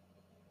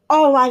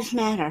 All lives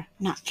matter.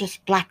 Not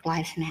just Black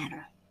Lives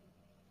Matter.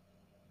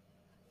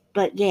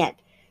 But yet,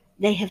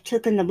 they have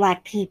taken the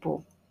black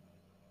people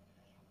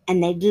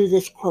and they do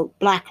this, quote,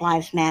 Black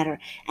Lives Matter,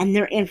 and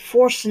they're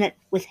enforcing it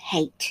with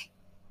hate.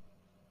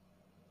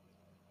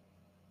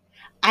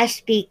 I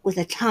speak with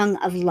a tongue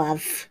of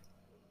love,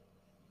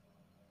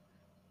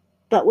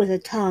 but with a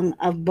tongue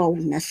of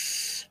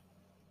boldness.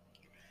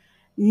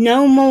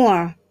 No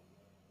more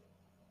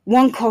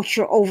one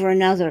culture over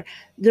another.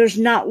 There's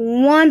not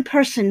one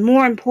person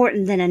more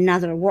important than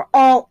another. We're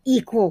all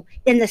equal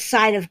in the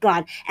sight of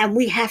God, and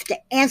we have to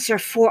answer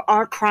for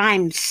our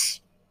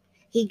crimes.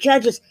 He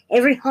judges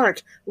every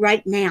heart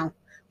right now,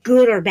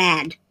 good or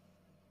bad,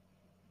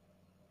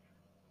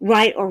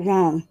 right or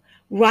wrong,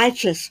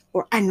 righteous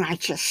or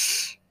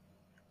unrighteous.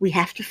 We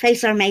have to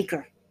face our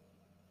Maker.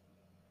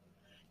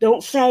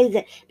 Don't say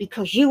that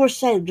because you were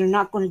saved, you're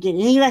not going to get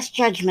any less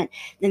judgment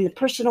than the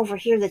person over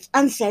here that's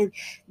unsaved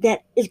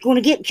that is going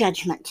to get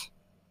judgment.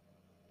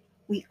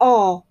 We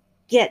all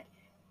get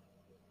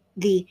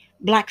the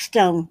black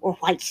stone or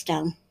white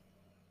stone.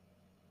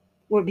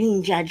 We're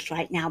being judged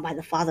right now by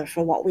the Father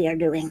for what we are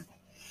doing.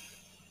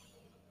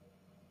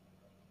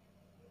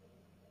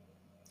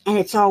 And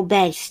it's all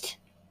based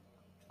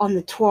on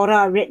the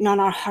Torah written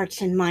on our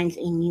hearts and minds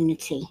in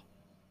unity.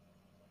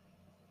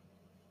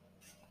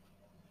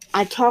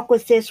 I talk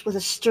with this with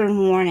a stern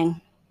warning.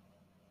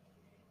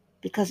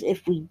 Because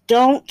if we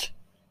don't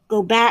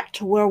go back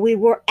to where we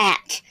were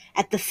at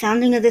the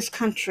founding of this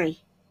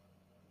country,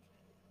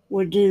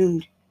 we're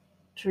doomed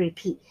to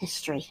repeat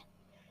history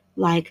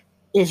like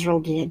Israel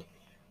did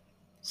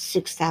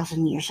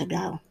 6,000 years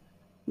ago.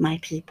 My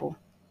people.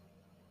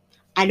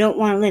 I don't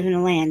want to live in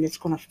a land that's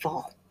going to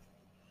fall.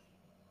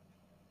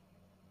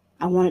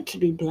 I want it to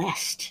be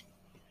blessed.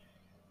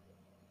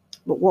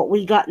 But what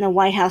we got in the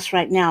White House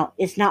right now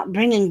is not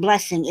bringing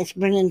blessing, it's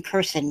bringing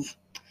cursing.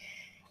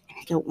 And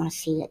I don't want to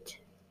see it.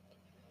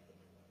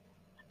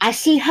 I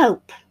see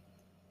hope.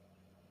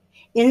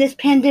 In this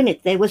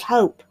pandemic, there was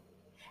hope.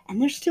 And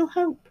there's still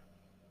hope.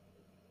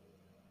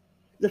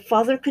 The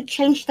Father could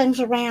change things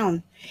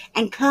around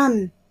and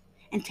come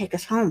and take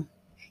us home.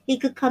 He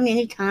could come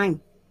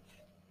anytime.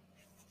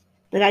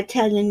 But I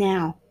tell you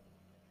now,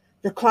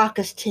 the clock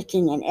is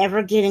ticking and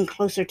ever getting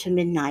closer to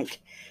midnight.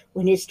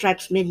 When it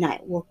strikes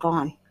midnight, we're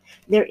gone.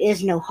 There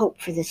is no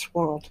hope for this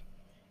world.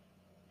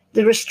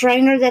 The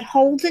restrainer that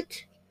holds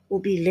it will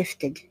be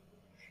lifted.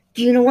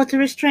 Do you know what the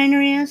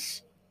restrainer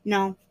is?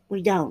 No,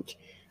 we don't.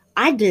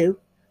 I do,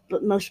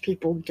 but most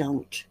people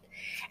don't.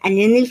 And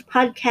in these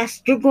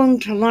podcasts, you're going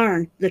to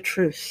learn the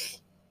truth,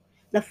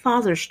 the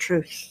Father's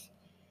truth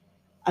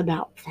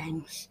about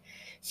things.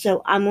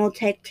 So I'm going to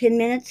take 10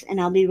 minutes and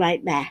I'll be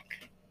right back.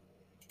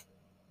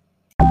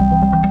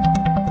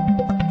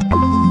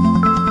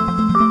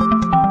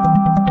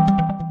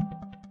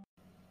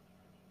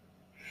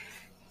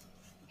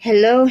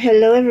 Hello,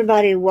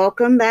 everybody.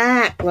 Welcome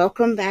back.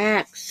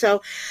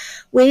 So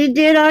we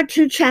did our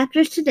 2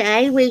 chapters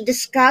today. We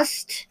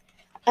discussed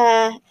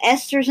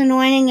Esther's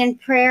anointing and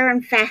prayer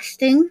and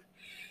fasting.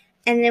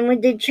 And then we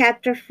did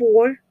chapter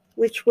 4,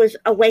 which was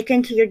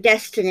Awaken to Your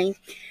Destiny.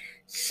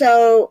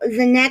 So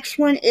the next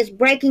one is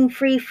Breaking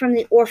Free from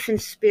the Orphan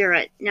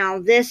Spirit. Now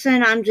this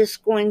one, I'm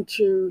just going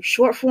to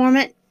short form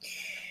it.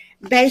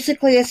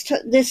 Basically,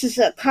 this is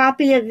a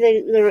copy of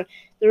the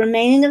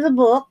remaining of the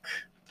book.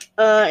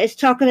 It's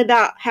talking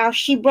about how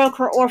she broke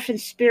her orphan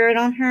spirit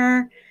on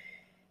her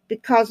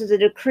because of the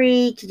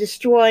decree to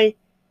destroy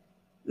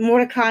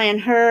Mordecai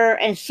and her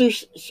and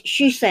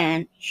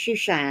Susan.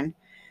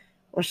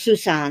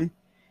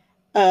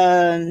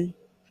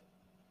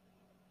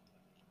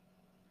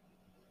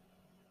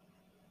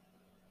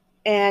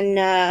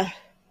 And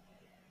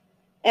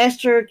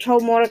Esther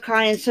told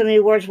Mordecai in so many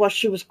words what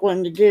she was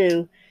going to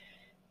do.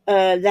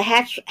 The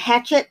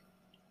hatchet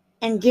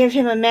and give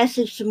him a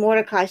message to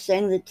Mordecai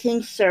saying the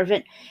king's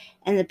servant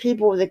and the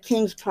people of the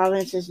king's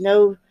provinces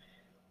know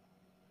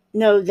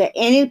that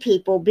any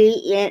people, be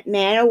it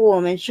man or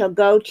woman, shall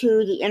go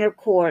to the inner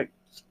court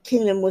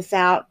kingdom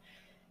without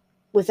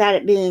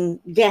it being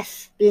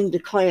death being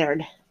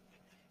declared.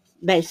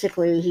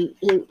 Basically,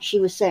 she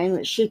was saying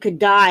that she could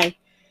die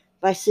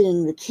by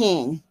seeing the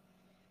king.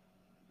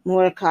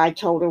 Mordecai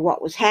told her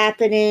what was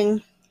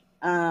happening.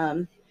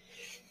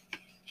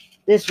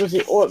 This was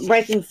the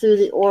breaking through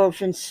the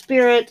orphan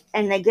spirit,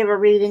 and they give a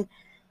reading.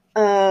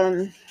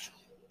 And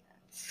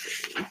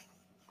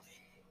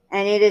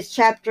it is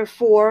chapter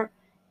 4,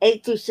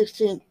 8 through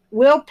 16.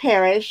 Will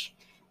perish,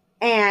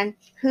 and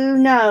who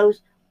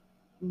knows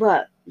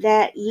but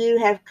that you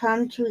have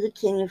come to the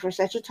kingdom for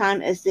such a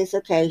time as this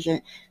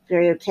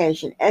very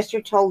occasion.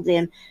 Esther told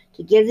them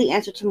to give the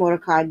answer to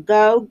Mordecai.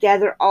 Go,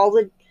 gather all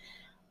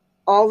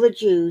the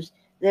Jews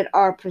that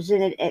are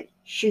presented at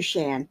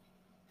Shushan.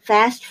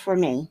 Fast for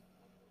me.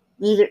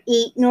 Neither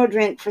eat nor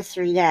drink for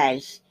 3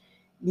 days,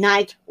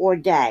 night or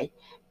day.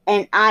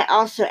 And I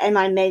also and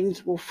my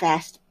maidens will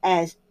fast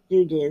as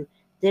you do.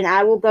 Then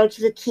I will go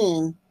to the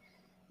king,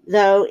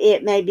 though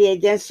it may be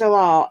against the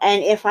law,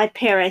 and if I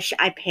perish,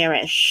 I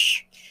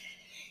perish.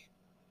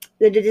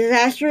 The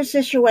disastrous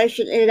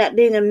situation ended up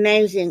being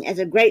amazing as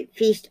a great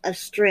feast of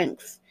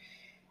strength.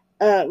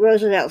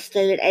 Roosevelt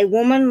stated, a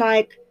woman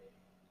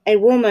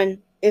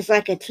is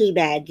like a tea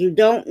bag. You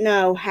don't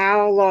know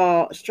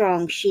how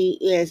strong she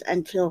is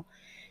until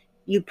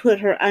you put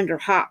her under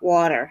hot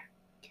water.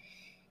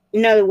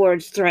 In other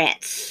words,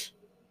 threats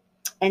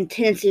and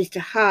tendencies to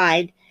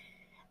hide.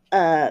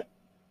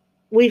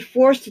 We're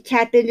forced to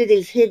tap into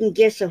these hidden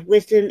gifts of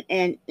wisdom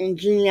and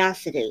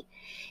ingenuity.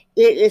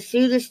 It is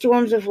through the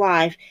storms of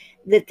life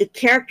that the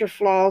character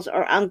flaws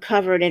are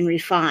uncovered and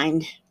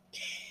refined.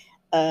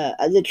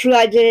 The true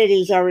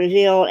identities are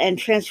revealed and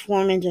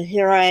transformed into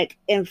heroic,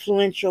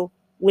 influential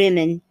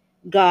women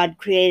God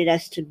created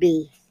us to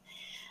be.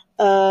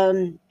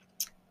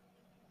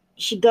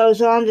 She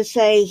goes on to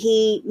say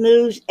he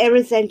moves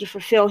everything to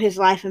fulfill his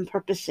life and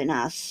purpose in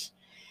us.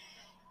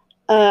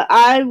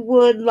 I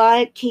would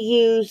like to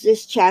use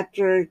this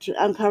chapter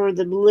to uncover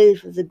the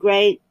belief of the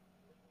great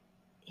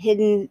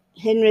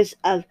hiddenness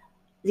of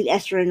the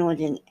Esther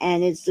anointing,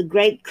 and it's the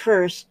great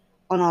curse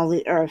on all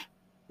the earth,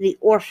 the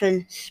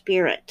orphan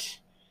spirit.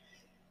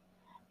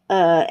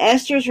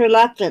 Esther's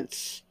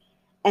reluctance,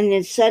 and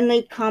then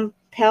suddenly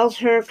compels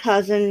her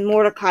cousin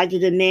Mordecai to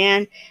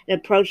demand an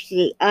approach to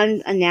the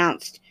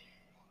unannounced,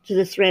 to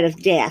the threat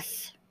of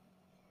death.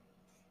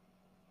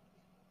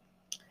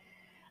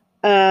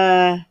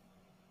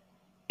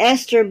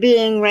 Esther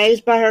being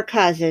raised by her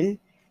cousin,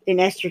 in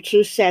Esther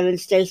 2:7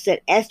 states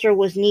that Esther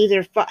was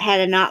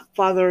had not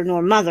father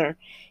nor mother.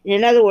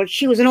 In other words,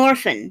 she was an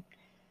orphan.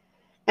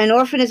 An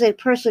orphan is a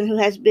person who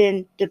has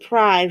been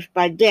deprived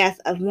by death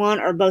of one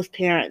or both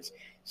parents.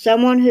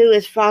 Someone who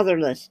is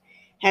fatherless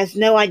has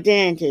no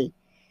identity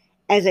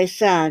as a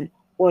son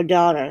or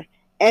daughter.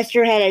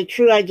 Esther had a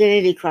true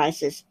identity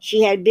crisis.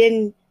 She had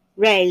been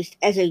raised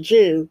as a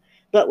Jew,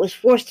 but was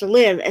forced to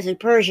live as a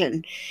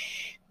Persian.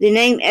 The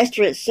name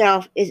Esther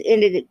itself is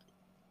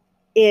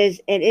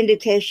an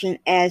indication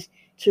as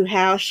to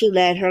how she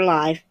led her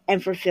life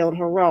and fulfilled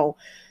her role.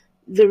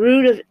 The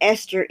root of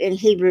Esther in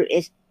Hebrew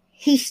is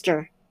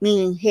Hester,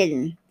 meaning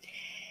hidden.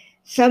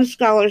 Some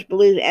scholars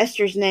believe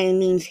Esther's name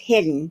means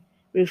hidden,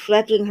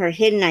 reflecting her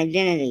hidden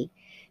identity.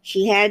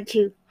 She had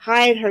to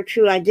hide her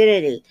true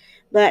identity,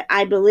 but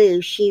I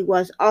believe she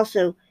was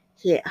also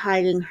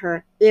hiding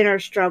her inner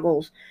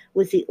struggles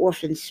with the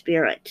orphan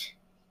spirit.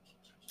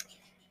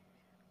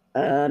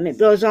 It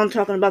goes on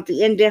talking about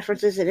the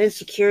indifferences and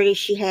insecurities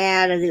she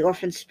had of the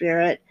orphan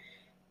spirit,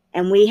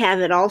 and we have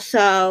it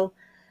also,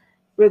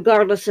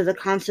 regardless of the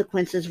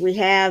consequences we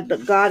have.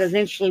 But God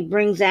eventually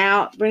brings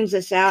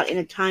us out in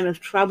a time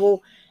of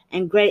trouble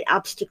and great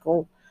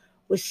obstacle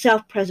with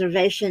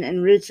self-preservation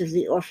and roots of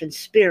the orphan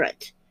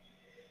spirit.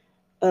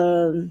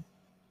 Many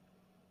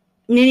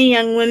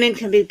young women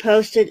can be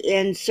posted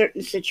in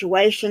certain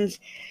situations.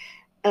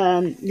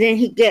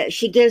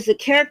 She gives the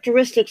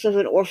characteristics of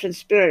an orphan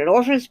spirit. An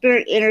orphan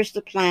spirit enters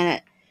the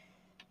planet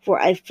for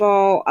a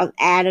fall of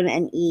Adam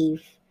and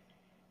Eve.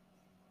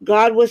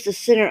 God was the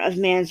center of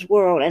man's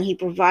world, and he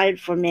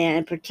provided for man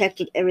and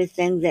protected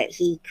everything that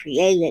he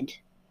created.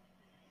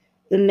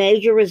 The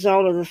major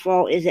result of the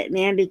fall is that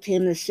man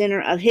became the center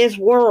of his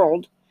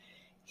world.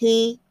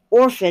 He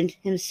orphaned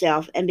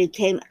himself and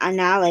became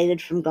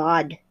annihilated from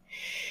God.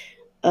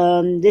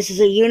 This is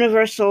a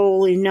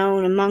universally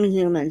known among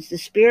humans. The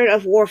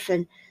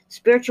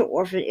spiritual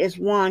orphan is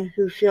one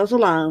who feels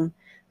alone,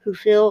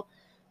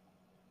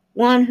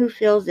 one who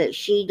feels that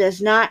she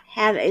does not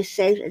have a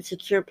safe and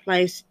secure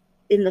place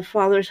in the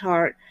Father's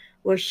heart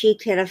where she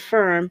can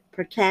affirm,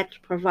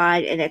 protect,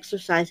 provide, and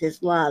exercise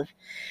his love.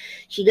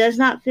 She does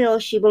not feel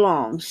she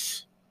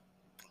belongs.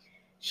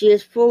 She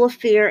is full of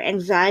fear,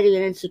 anxiety,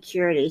 and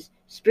insecurities.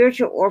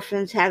 Spiritual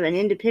orphans have an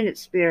independent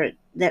spirit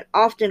that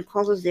often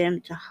causes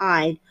them to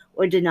hide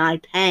or deny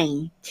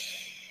pain.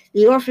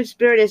 The orphan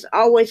spirit is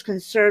always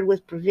concerned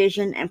with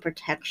provision and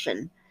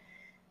protection.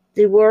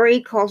 The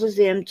worry causes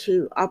them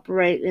to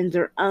operate in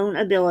their own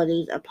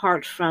abilities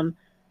apart from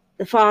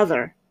the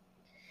Father.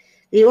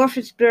 The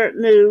orphan spirit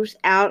moves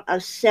out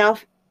of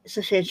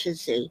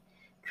self-sufficiency,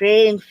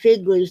 creating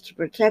fig leaves to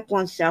protect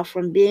oneself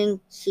from being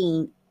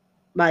seen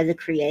by the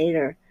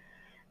Creator.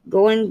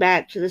 Going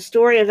back to the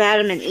story of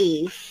Adam and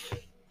Eve,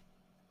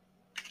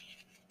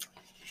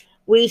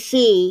 we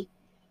see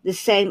the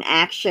same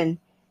action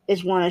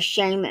is one of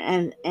shame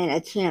and an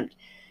attempt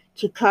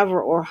to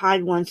cover or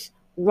hide one's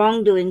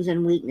wrongdoings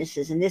and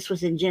weaknesses. And this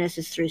was in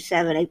Genesis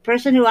 3:7. A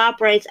person who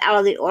operates out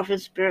of the orphan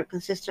spirit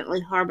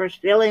consistently harbors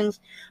feelings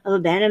of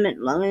abandonment,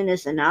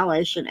 loneliness,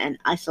 annihilation, and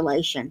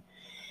isolation.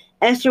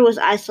 Esther was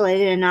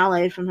isolated and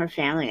annihilated from her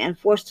family and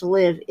forced to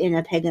live in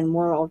a pagan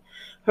world.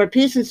 Her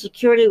peace and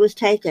security was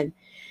taken.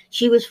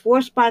 She was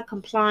forced by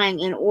complying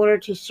in order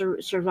to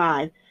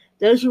survive.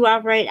 Those who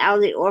operate out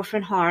of the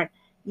orphan heart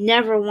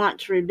never want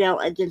to rebel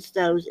against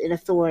those in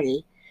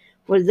authority,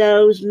 for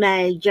those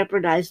may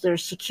jeopardize their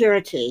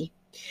security.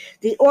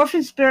 The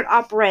orphan spirit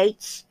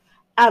operates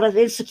out of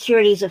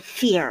insecurities of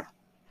fear.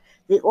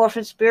 The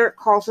orphan spirit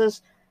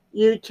causes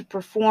you to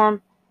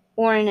perform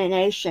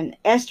ordination.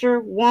 Esther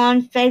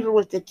won favor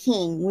with the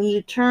king. When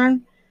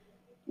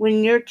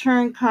your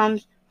turn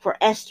comes for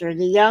Esther,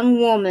 the young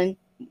woman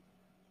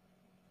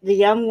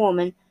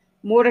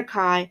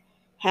Mordecai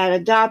had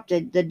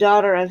adopted, the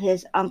daughter of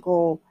his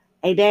uncle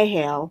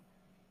Abihail,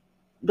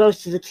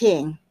 goes to the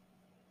king.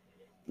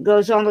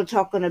 Goes on to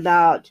talking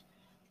about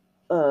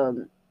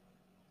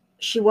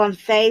she won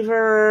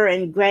favor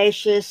and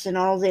gracious and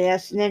all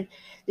this. And then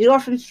the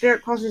orphan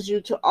spirit causes you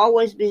to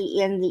always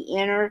be in the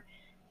inner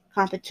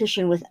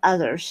competition with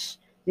others.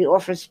 The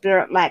orphan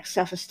spirit lacks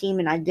self-esteem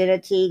and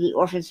identity. The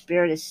orphan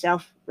spirit is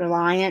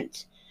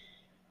self-reliant,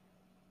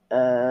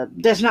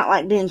 does not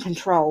like being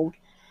controlled.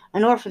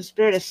 An orphan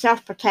spirit is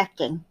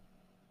self-protecting,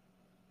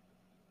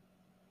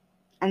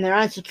 and they're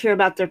insecure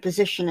about their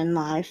position in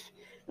life.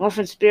 An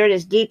orphan spirit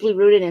is deeply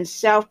rooted in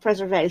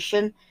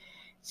self-preservation.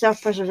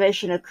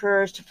 Self-preservation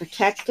occurs to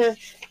protect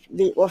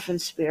the orphan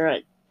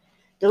spirit.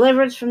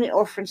 Deliverance from the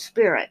orphan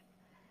spirit.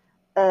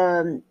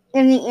 In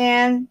the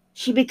end,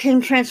 she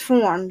became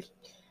transformed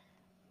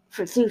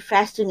through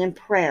fasting and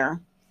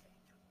prayer.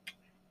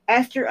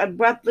 Esther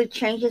abruptly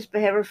changes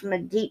behavior from a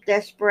deep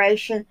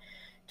desperation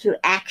to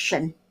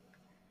action.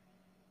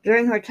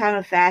 During her time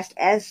of fast,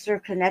 Esther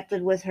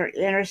connected with her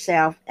inner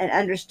self and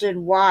understood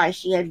why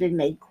she had been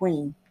made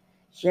queen.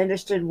 She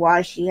understood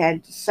why she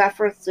had to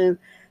suffer through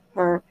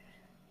her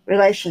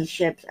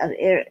relationships of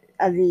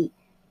the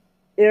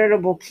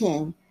irritable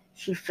king.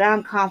 She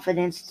found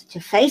confidence to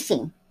face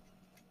him.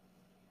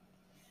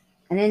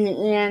 And in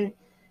the end,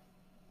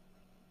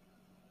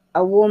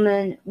 a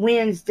woman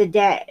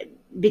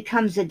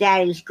becomes a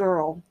daddy's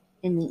girl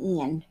in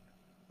the end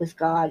with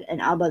God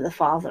and Abba the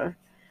Father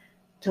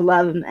to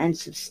love him and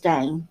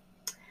sustain.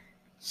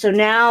 So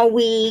now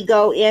we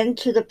go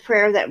into the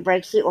prayer that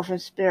breaks the orphan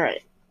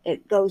spirit.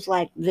 It goes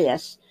like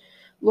this.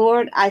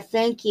 Lord, I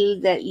thank you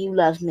that you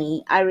love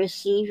me. I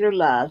receive your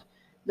love.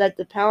 Let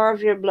the power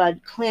of your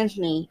blood cleanse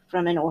me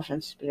from an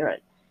orphan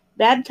spirit.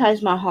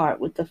 Baptize my heart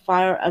with the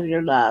fire of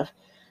your love.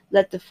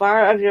 Let the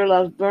fire of your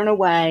love burn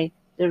away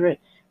the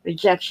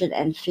rejection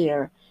and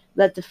fear.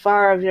 Let the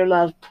fire of your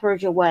love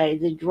purge away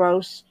the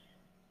dross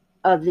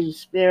of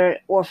the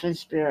orphan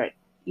spirit.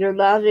 Your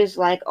love is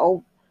like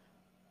a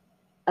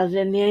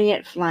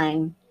vehement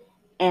flame,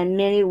 and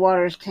many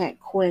waters can't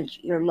quench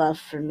your love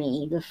for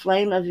me. The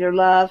flame of your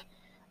love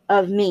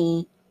of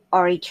me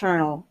are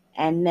eternal,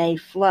 and many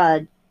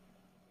floods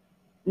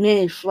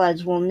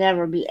will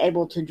never be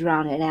able to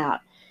drown it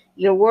out.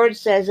 Your word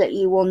says that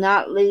you will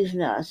not leave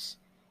us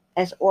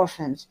as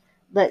orphans,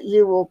 but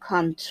you will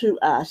come to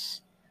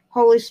us.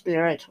 Holy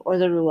Spirit, or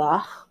the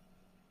Ruach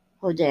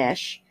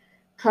Hodesh,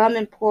 come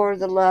and pour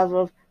the love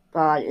of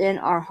God in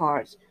our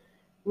hearts.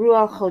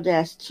 Ruach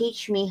Hodesh,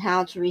 teach me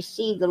how to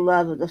receive the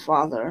love of the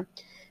Father.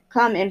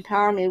 Come,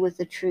 empower me with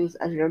the truth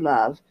of your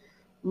love.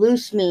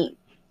 Loose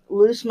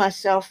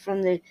myself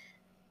from the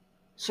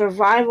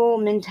survival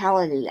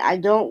mentality. I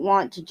don't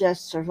want to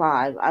just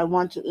survive. I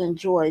want to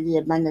enjoy the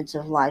abundance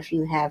of life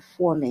you have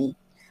for me.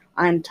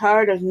 I am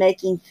tired of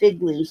making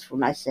fig leaves for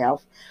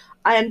myself.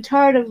 I am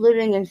tired of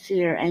living in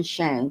fear and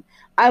shame.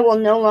 I will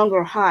no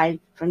longer hide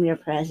from your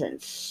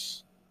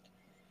presence.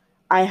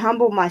 I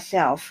humble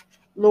myself.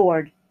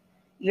 Lord,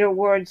 your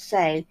words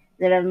say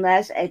that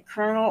unless a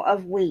kernel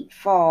of wheat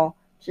fall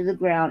to the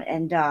ground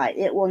and die,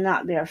 it will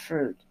not bear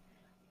fruit.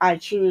 I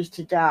choose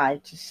to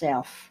die to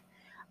self.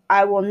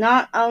 I will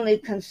not only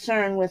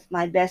concern with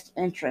my best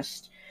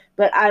interest,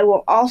 but I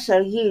will also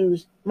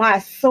use my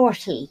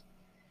authority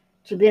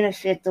to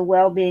benefit the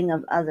well-being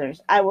of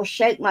others. I will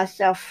shake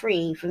myself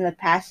free from the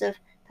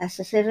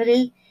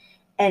passivity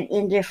and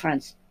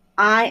indifference.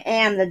 I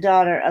am the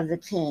daughter of the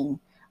King.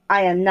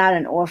 I am not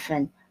an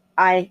orphan.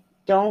 I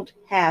don't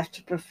have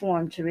to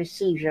perform to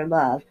receive your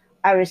love.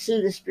 I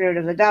receive the spirit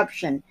of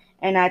adoption,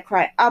 and I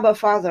cry, Abba,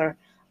 Father.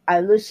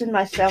 I loosen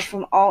myself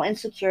from all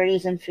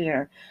insecurities and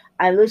fear.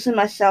 I loosen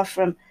myself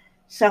from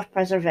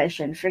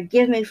self-preservation.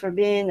 Forgive me for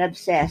being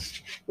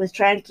obsessed with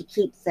trying to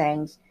keep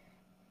things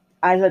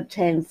I've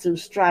obtained through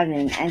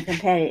striving and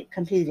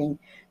competing.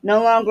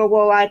 No longer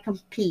will I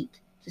compete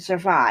to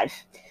survive.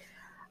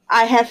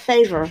 I have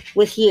favor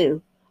with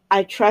you.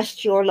 I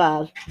trust your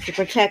love to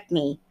protect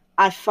me.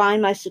 I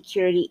find my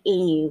security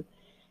in you.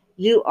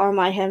 You are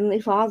my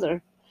Heavenly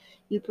Father.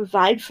 You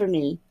provide for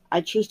me.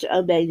 I choose to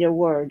obey your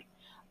word.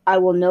 I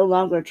will no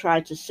longer try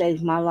to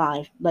save my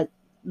life, but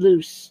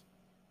lose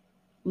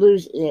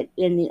it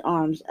in the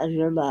arms of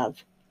your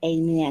love.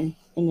 Amen.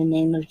 In the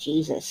name of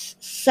Jesus.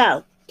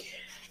 So,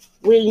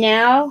 we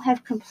now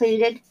have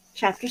completed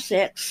chapter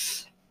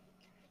 6.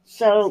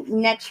 So,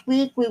 next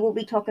week we will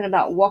be talking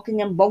about walking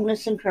in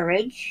boldness and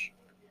courage.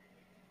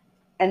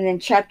 And then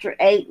chapter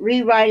 8,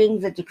 rewriting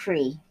the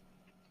decree.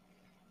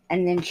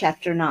 And then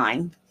chapter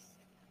 9.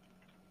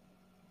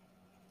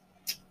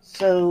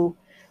 So,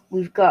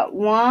 we've got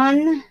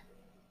 1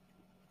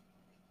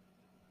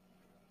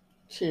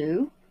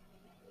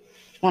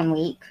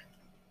 week.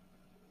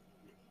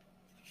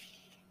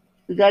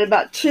 We've got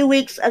about 2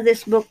 weeks of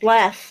this book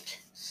left.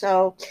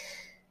 So,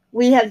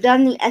 we have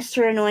done the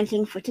Esther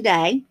anointing for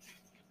today.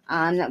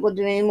 I'm not going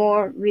to do any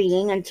more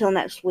reading until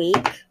next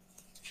week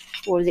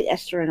for the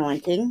Esther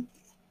anointing.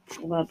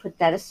 I'm going to put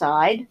that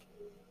aside.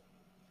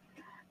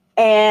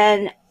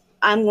 And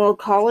I'm going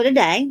to call it a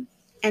day.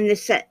 And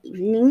this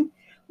evening,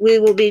 we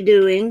will be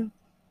doing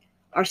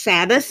our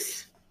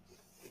Sabbath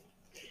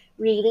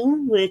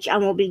reading, which I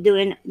will be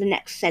doing the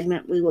next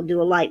segment. We will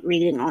do a light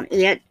reading on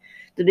it,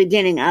 the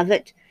beginning of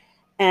it.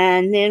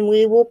 And then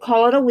we will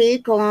call it a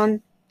week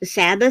on the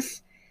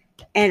Sabbath.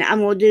 And I'm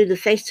going to do the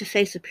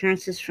face-to-face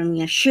appearances from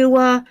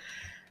Yeshua,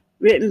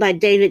 written by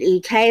David E.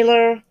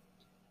 Taylor.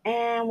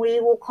 And we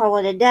will call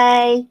it a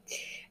day.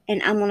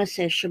 And I'm going to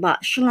say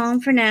Shabbat Shalom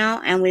for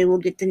now, and we will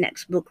get the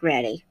next book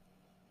ready.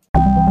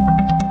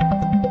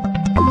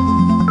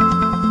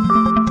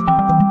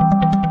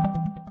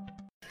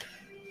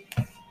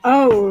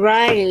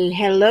 Alrighty.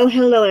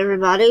 Hello,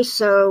 everybody.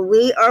 So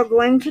we are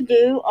going to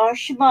do our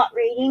Shabbat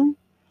reading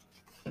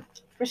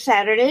for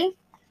Saturday,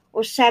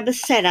 or Sabbath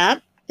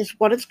Setup is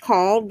what it's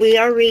called. We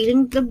are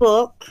reading the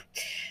book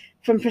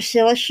from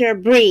Priscilla Shirer,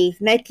 Breathe,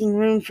 Making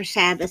Room for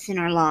Sabbath in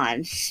Our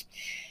Lives.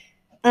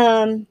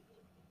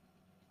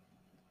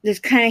 This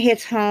kind of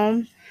hits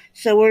home.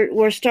 So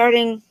we're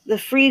starting the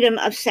freedom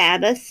of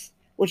Sabbath,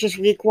 which is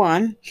week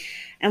 1,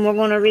 and we're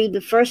going to read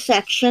the first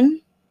section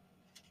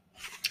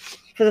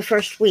for the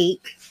first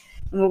week,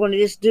 and we're going to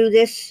just do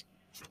this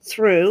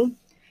through.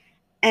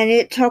 And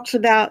it talks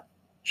about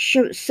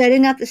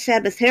setting up the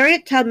Sabbath.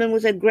 Harriet Tubman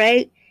was a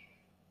great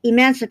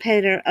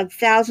emancipator of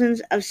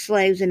thousands of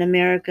slaves in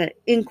America,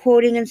 in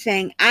quoting and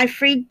saying, "I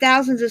freed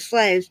thousands of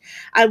slaves.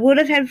 I would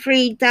have had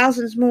freed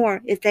thousands more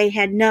if they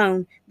had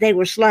known they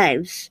were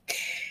slaves.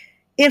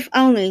 If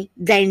only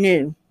they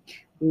knew."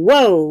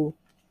 Whoa,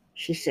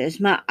 she says.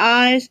 My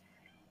eyes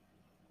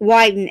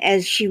widened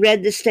as she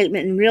read this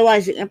statement and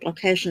realized the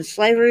implication.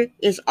 Slavery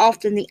is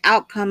often the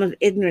outcome of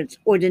ignorance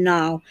or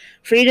denial.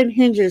 Freedom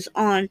hinges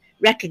on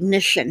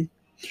recognition.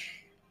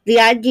 The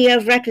idea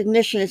of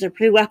recognition is a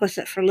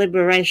prerequisite for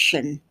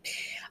liberation.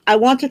 I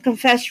want to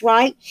confess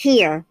right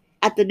here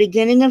at the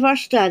beginning of our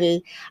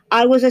study,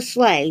 I was a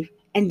slave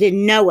and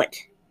didn't know it.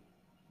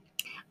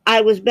 I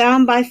was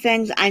bound by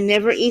things I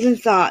never even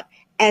thought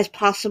as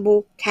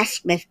possible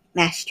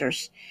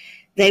taskmasters.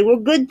 They were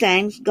good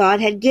things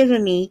God had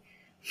given me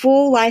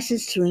full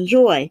license to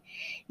enjoy,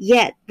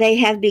 yet they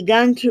have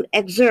begun to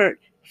exert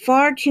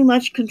far too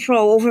much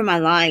control over my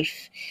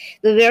life.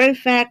 The very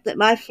fact that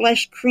my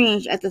flesh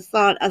cringed at the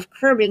thought of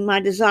curbing my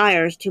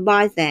desires to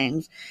buy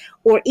things,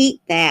 or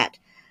eat that,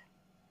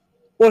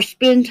 or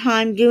spend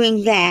time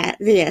doing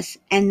this,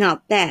 and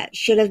not that,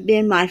 should have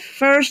been my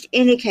first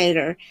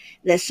indicator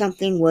that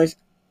something was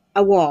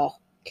awry.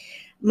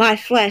 My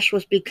flesh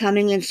was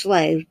becoming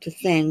enslaved to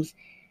things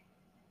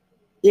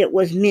it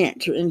was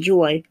meant to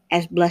enjoy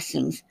as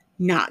blessings,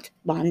 not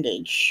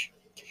bondage.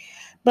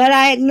 But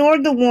I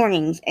ignored the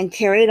warnings and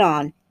carried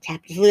on.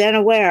 Tacitly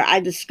unaware, I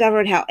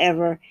discovered,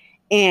 however,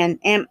 and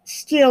am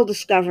still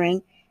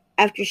discovering,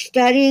 after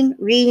studying,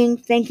 reading,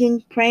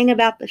 thinking, praying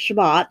about the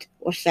Shabbat,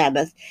 or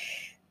Sabbath,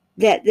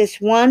 that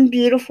this one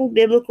beautiful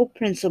biblical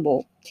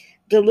principle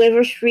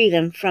delivers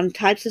freedom from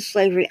types of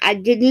slavery I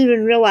didn't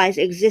even realize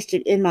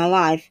existed in my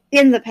life.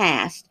 In the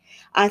past,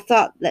 I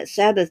thought that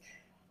Sabbath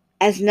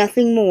as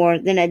nothing more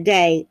than a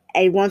day,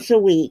 a once a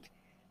week,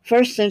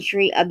 first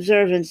century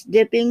observance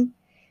dripping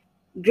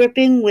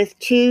with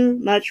too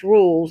much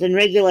rules and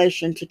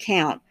regulation to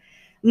count,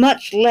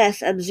 much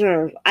less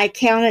observe. I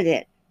counted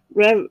it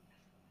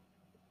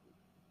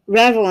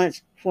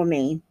relevance for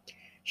me.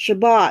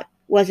 Shabbat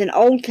was an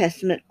Old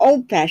Testament,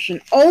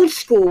 old-fashioned, old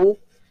school.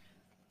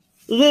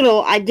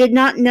 Little I did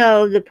not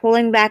know the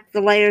pulling back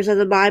the layers of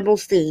the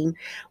Bible's theme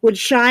would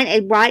shine a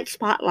bright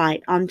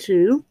spotlight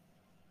onto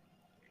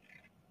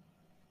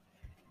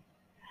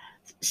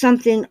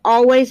something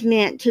always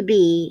meant to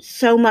be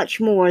so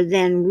much more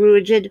than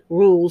rigid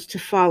rules to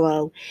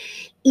follow.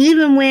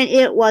 Even when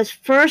it was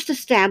first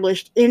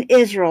established in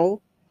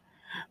Israel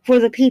for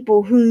the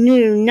people who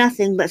knew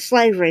nothing but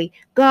slavery,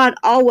 God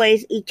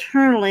always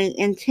eternally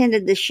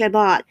intended the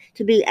Shabbat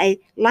to be a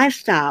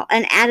lifestyle,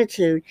 an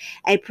attitude,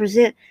 a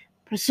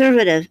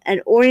preservative,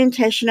 an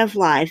orientation of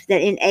life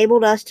that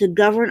enabled us to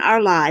govern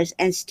our lives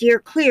and steer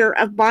clear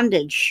of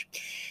bondage,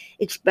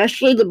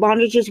 especially the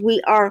bondages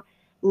we are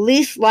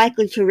least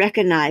likely to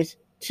recognize.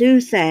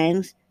 2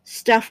 things: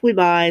 stuff we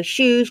buy,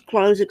 shoes,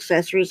 clothes,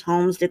 accessories,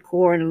 homes,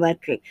 decor, and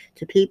electric,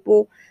 to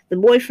people, the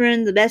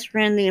boyfriend, the best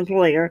friend, the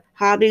employer,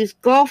 hobbies,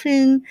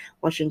 golfing,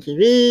 watching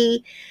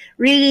TV,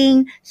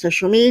 reading,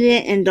 social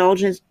media,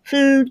 indulgence,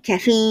 food,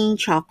 caffeine,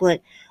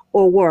 chocolate,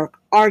 or work,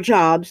 our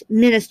jobs,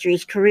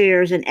 ministries,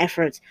 careers, and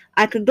efforts.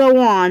 I could go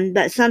on,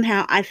 but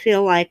somehow I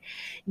feel like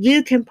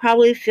you can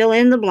probably fill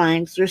in the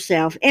blanks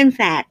yourself. In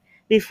fact,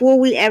 before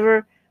we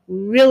ever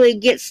really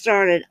get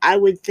started, I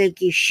would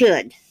think you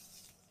should.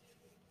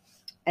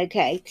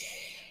 Okay.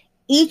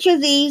 Each of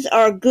these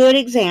are good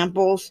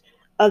examples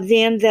of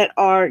them that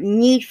are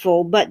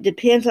needful, but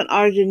depends on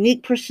our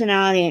unique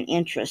personality and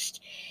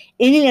interest.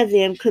 Any of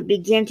them could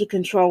begin to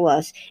control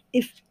us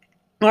if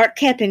aren't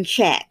kept in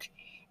check,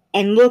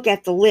 and look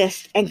at the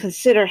list and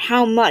consider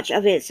how much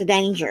of it's a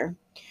danger.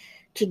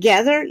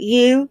 Together,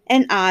 you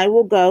and I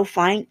will go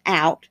find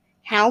out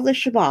how the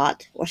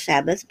Shabbat or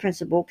Sabbath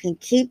principle can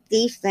keep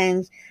these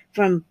things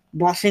from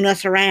bossing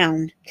us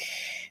around,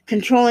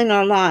 controlling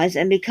our lives,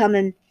 and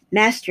becoming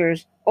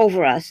masters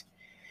over us.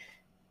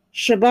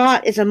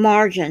 Shabbat is a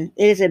margin.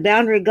 It is a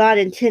boundary God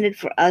intended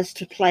for us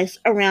to place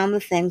around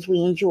the things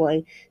we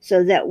enjoy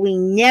so that we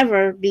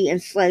never be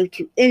enslaved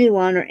to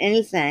anyone or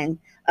anything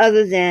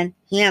other than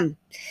Him.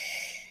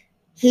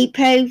 He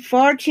paid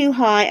far too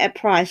high a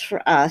price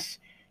for us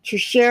to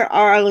share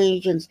our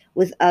allegiance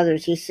with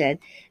others, he said.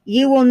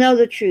 You will know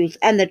the truth,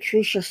 and the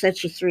truth shall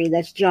set you free.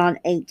 That's John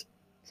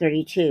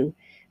 8:32.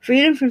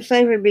 Freedom from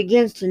slavery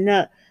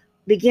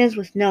begins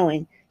with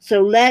knowing.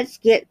 So let's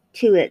get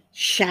to it,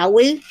 shall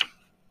we?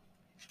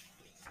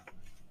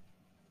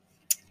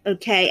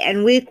 Okay,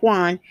 and week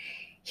 1,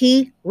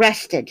 he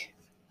rested.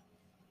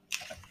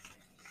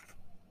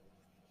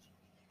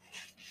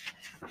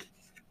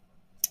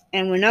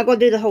 And we're not going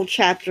to do the whole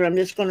chapter. I'm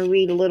just going to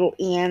read a little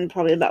in,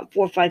 probably about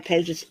 4 or 5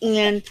 pages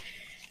in,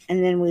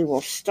 and then we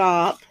will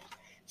stop.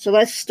 So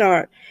let's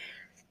start.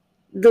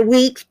 The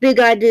week's big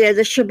idea.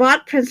 The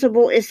Shabbat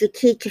principle is the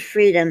key to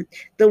freedom.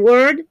 The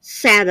word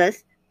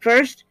Sabbath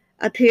first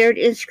appeared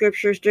in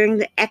scriptures during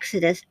the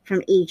Exodus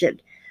from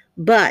Egypt,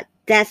 but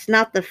that's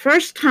not the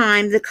first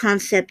time the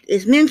concept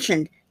is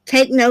mentioned.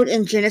 Take note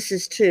in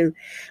Genesis 2.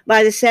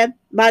 By the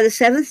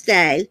seventh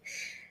day,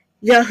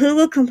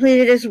 Yahuwah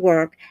completed his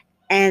work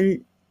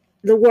and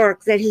the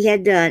work that he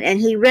had done, and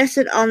he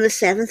rested on the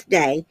seventh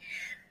day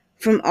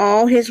from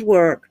all his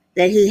work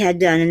that he had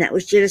done, and that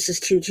was Genesis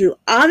 2:2.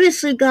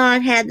 Obviously,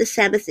 God had the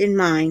Sabbath in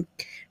mind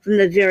from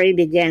the very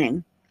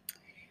beginning.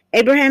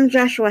 Abraham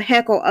Joshua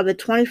Heckle, of the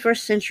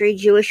 21st century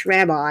Jewish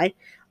rabbi,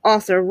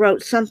 author,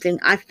 wrote something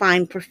I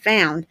find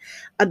profound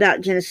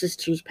about Genesis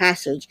 2's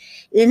passage.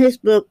 In his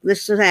book, The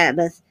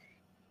Sabbath,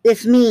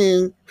 Its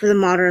Meaning for the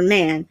Modern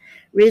Man,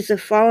 reads the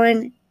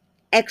following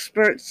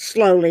excerpt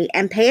slowly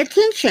and pay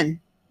attention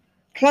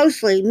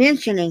closely.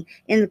 Mentioning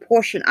in the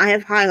portion I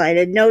have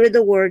highlighted, noted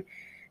the word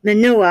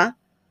menuah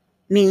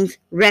means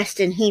rest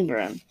in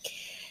Hebrew.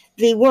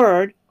 The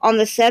word, on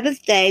the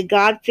seventh day,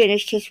 God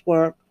finished his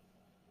work,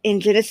 in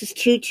Genesis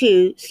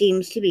 2:2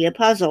 seems to be a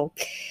puzzle.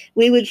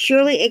 We would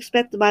surely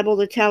expect the Bible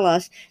to tell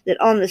us that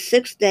on the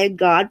sixth day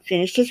God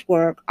finished his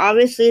work.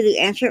 Obviously, the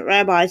ancient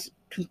rabbis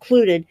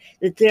concluded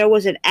that there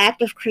was an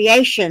act of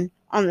creation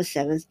on the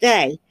seventh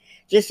day.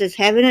 Just as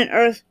heaven and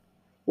earth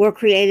were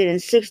created in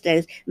 6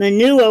 days,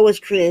 menuah was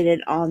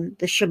created on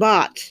the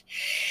Shabbat.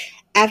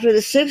 After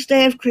the sixth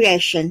day of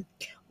creation,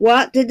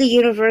 what did the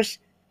universe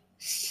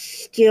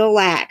still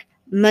lack?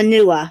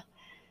 Menuah.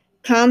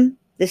 Come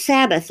the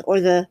Sabbath, or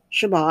the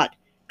Shabbat,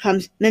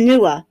 comes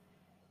menuah,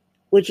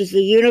 which is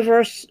the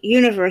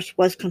universe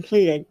was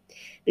completed.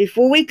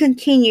 Before we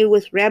continue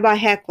with Rabbi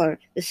Heckler,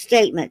 the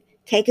statement,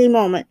 take a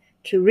moment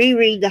to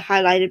reread the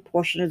highlighted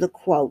portion of the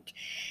quote.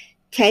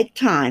 Take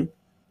time.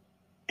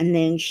 And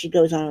then she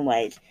goes on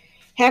ways.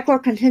 Heckler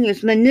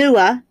continues,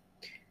 menuah,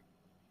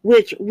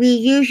 which we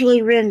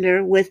usually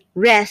render with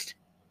rest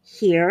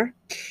here,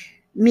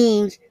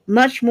 means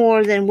much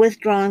more than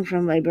withdrawing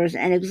from labors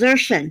and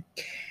exertion.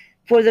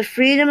 For the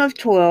freedom of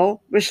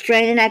toil,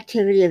 restraint, and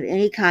activity of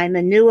any kind,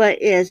 menuah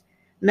is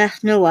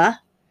mechnuah,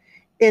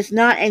 is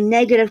not a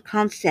negative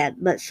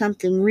concept, but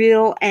something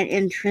real and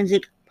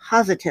intrinsically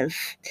positive.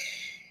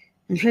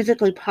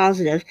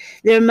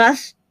 There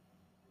must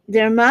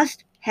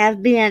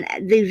have been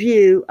the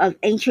view of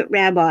ancient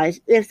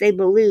rabbis if they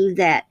believed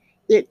that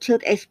it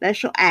took a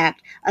special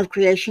act of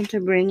creation to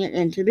bring it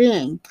into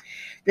being,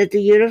 that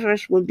the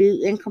universe would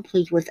be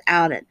incomplete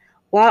without it.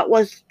 What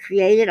was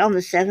created on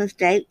the seventh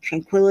day?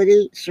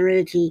 Tranquility,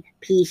 serenity,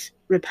 peace,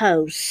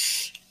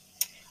 repose.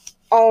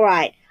 All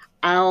right,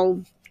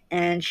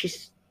 and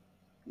she's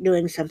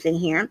doing something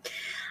here.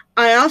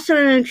 I also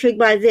am intrigued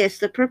by this.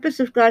 The purpose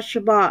of God's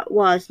Shabbat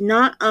was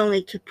not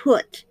only to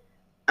put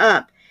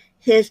up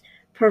his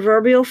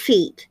proverbial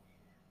feet,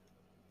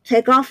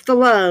 take off the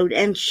load,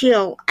 and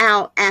chill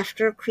out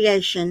after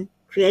creation.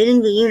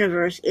 Creating the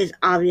universe is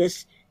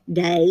obvious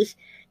days.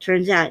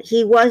 Turns out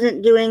he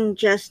wasn't doing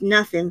just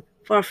nothing,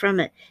 far from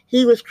it.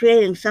 He was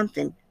creating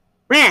something.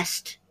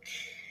 Rest.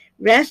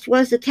 Rest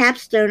was the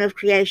capstone of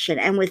creation,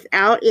 and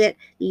without it,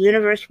 the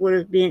universe would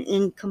have been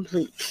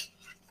incomplete.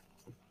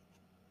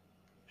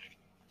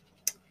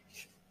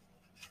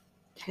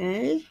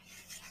 Okay.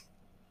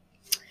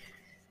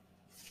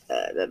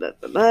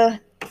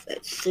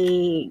 Let's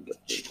see.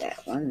 That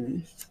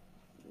one.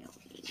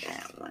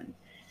 That one.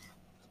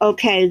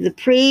 Okay.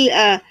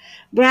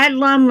 Brad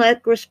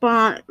Lumlech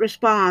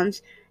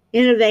responds.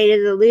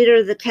 Innovative, the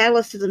leader, the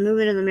catalyst of the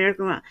movement of the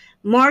American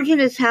margin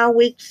is how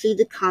we see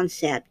the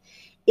concept.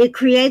 It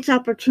creates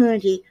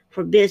opportunity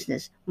for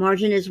business.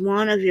 Margin is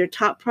one of your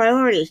top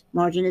priorities.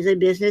 Margin is a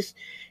business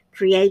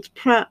creates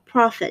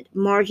profit.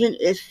 Margin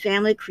is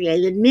family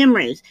created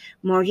memories.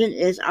 Margin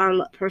is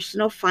our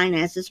personal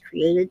finances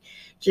created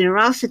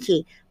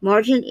generosity.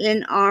 Margin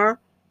in our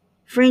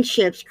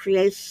friendships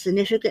creates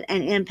significant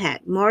and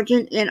impact.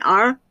 Margin in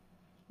our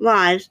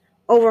lives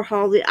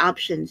overhaul the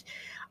options.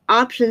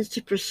 Options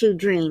to pursue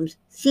dreams.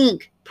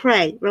 Think,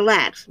 pray,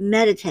 relax,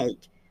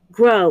 meditate,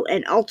 grow,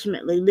 and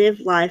ultimately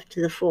live life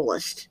to the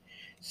fullest.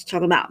 Let's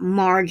talk about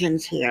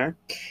margins here.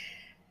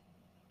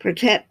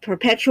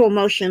 Perpetual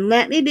motion.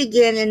 Let me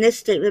begin in this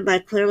statement by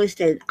clearly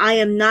stating, I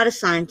am not a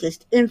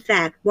scientist. In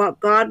fact, while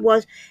God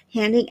was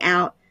handing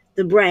out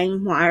the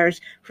brain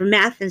wires for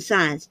math and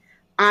science,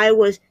 I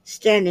was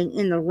standing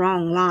in the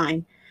wrong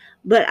line.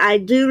 But I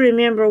do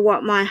remember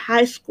what my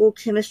high school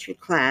chemistry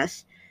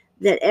class,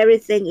 that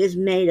everything is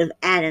made of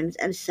atoms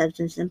and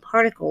substance and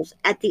particles.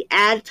 At the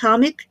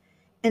atomic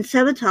and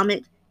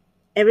subatomic,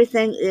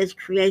 everything is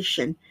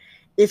creation.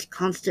 It's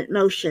constant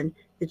motion.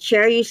 The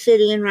chair you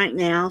sit in right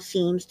now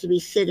seems to be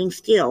sitting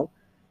still,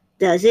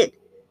 does it?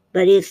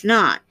 But it's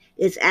not.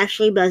 It's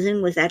actually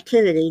buzzing with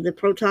activity. The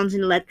protons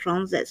and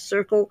electrons that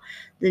circle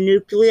the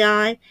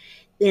nuclei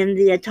in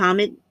the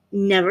atomic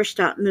never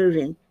stop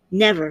moving.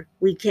 Never.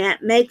 We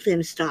can't make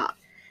them stop.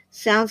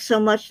 Sounds so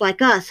much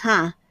like us,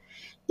 huh?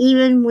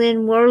 Even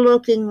when we're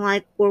looking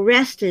like we're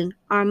resting,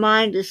 our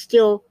mind is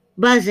still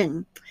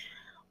buzzing.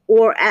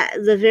 Or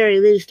at the very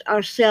least,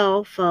 our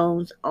cell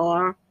phones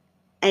are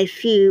a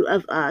few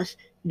of us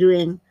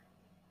doing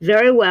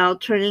very well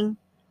turning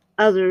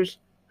others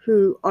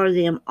who are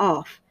them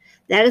off.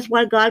 That is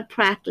why God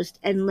practiced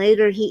and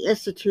later he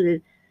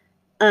instituted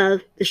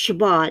of the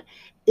Shabbat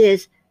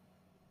is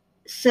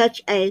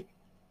such a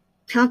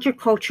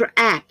counterculture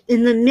act.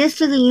 In the midst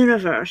of the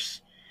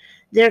universe,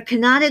 there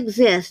cannot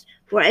exist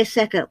for a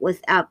second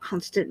without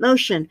constant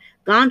motion.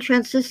 God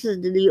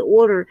transcended the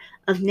order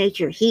of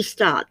nature. He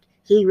stopped.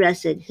 He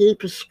rested. He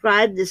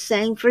prescribed the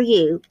same for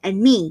you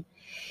and me.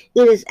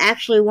 It is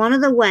actually one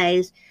of the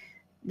ways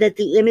that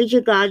the image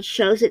of God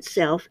shows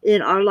itself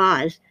in our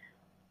lives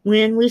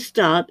when we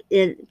stop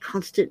in a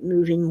constant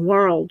moving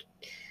world.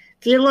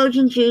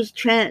 Theologians use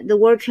the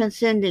word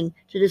transcending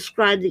to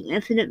describe the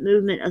infinite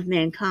movement of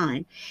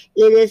mankind.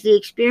 It is the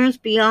experience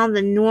beyond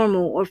the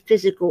normal or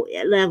physical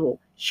level.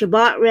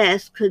 Shabbat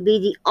rest could be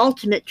the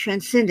ultimate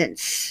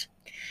transcendence.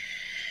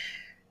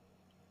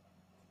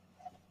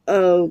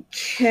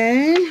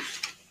 Okay.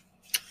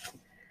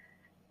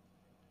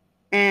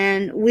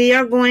 And we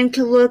are going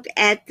to look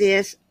at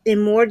this in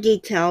more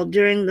detail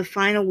during the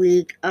final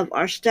week of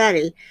our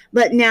study.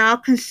 But now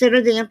consider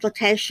the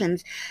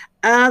implications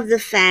of the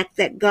fact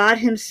that God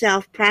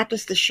himself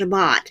practiced the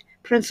Shabbat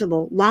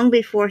principle long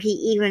before he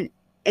even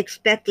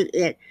expected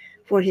it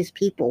for his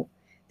people.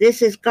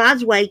 This is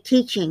God's way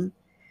teaching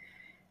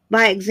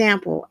by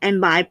example and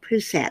by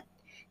precept.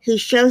 He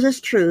shows us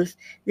truth,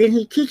 then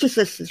he teaches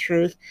us the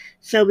truth.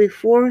 So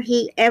before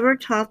he ever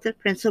taught the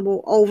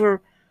principle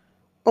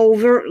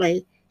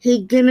overtly,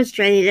 he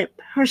demonstrated it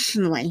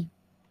personally.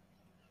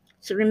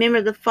 So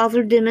remember, the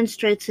Father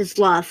demonstrates his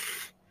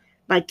love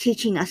by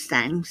teaching us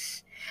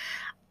things.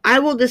 I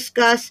will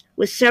discuss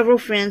with several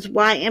friends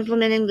why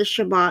implementing the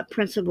Shabbat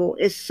principle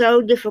is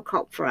so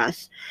difficult for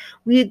us.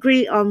 We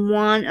agree on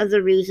one of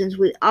the reasons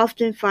we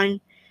often find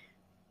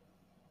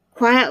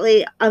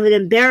quietly of an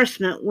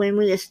embarrassment when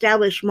we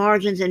establish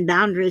margins and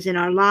boundaries in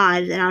our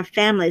lives and our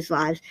families'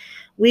 lives.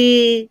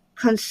 We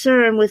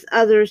concern with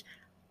others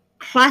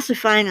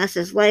classifying us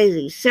as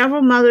lazy.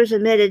 Several mothers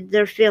admitted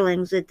their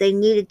feelings that they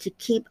needed to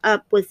keep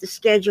up with the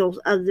schedules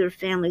of their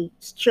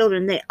family's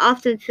children. They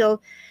often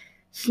feel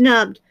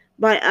snubbed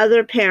by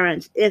other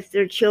parents if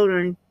their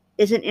children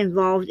isn't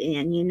involved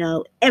in,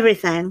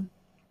 everything.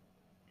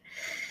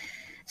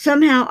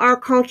 Somehow our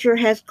culture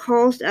has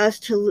caused us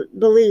to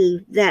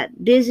believe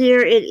that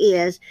busier it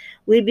is,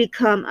 we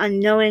become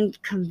unknowingly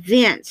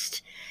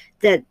convinced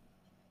that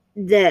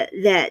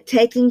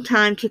taking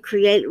time to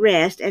create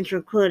rest and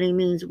tranquility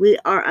means we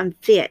are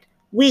unfit,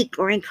 weak,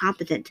 or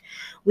incompetent.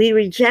 We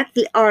reject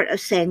the art of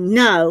saying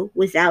no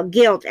without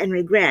guilt and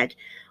regret.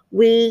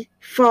 We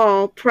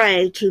fall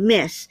prey to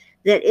myths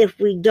that if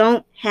we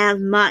don't have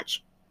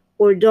much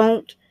or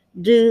don't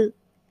do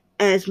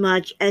as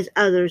much as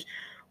others,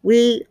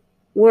 we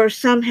were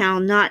somehow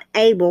not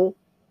able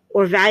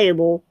or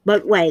valuable.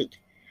 But wait,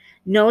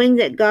 knowing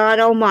that God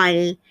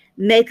Almighty,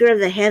 maker of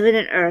the heaven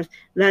and earth,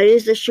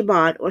 values the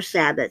Shabbat or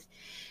Sabbath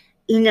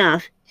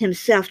enough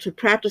himself to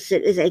practice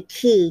it is a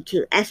key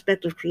to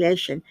aspect of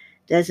creation.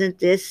 Doesn't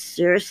this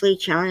seriously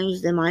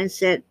challenge the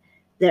mindset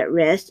that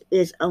rest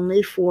is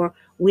only for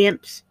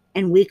wimps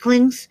and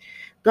weaklings?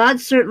 God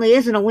certainly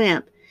isn't a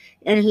wimp,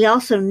 and he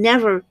also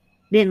never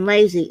been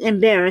lazy,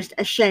 embarrassed,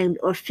 ashamed,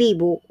 or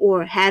feeble,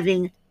 or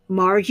having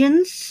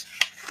margins.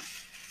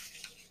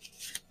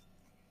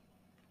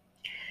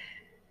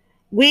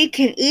 We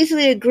can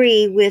easily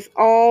agree with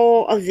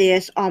all of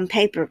this on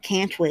paper,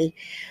 can't we?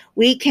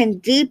 We can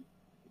deep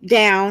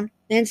down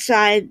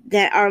inside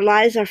that our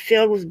lives are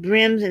filled with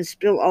brims and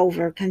spill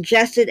over,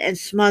 congested and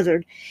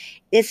smothered.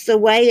 It's the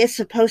way it's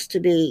supposed to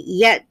be.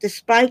 Yet,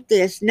 despite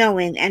this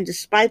knowing and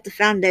despite the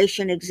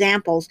foundation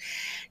examples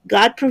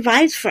God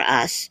provides for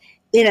us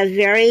in a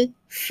very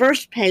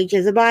first page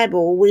of the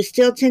Bible, we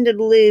still tend to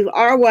believe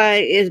our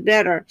way is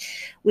better.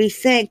 We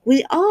think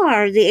we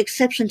are the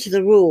exception to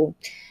the rule,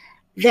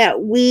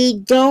 that we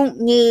don't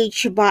need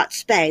Shabbat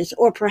space,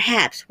 or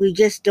perhaps we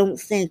just don't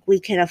think we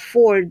can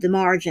afford the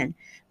margin.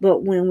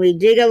 But when we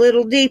dig a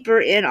little deeper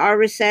in our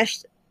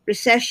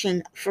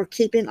recession for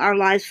keeping our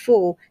lives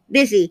full,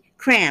 busy,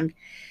 crammed,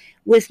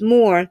 with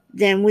more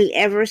than we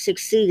ever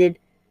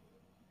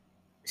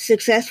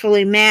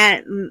successfully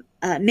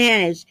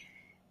managed,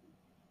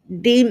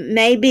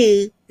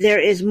 maybe there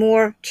is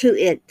more to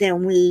it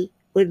than we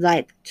would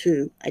like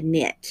to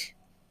admit.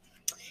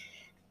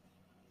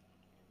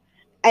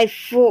 A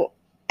full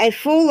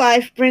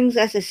life brings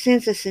us a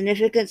sense of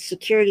significance,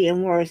 security,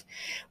 and worth.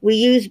 We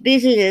use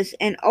busyness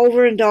and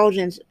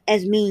overindulgence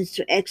as means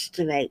to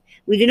excavate.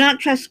 We do not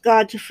trust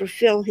God to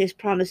fulfill his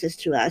promises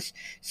to us,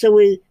 so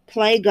we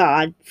play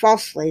God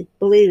falsely,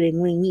 believing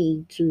we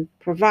need to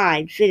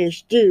provide,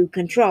 finish, do,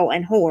 control,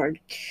 and hoard.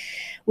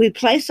 We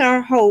place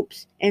our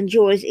hopes and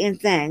joys in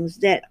things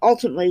that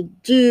ultimately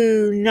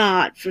do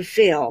not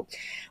fulfill.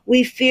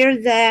 We fear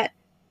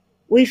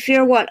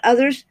what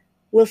others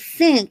will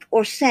think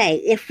or say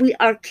if we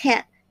are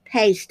kept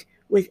pace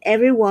with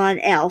everyone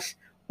else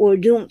or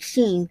don't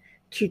seem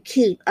to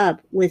keep up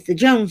with the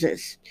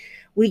Joneses.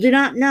 We do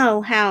not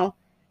know how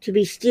to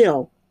be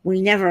still.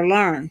 We never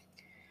learn.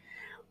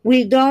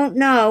 We don't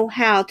know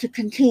how to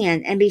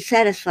contend and be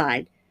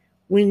satisfied.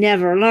 We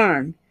never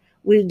learn.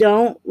 We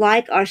don't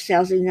like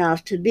ourselves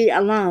enough to be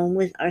alone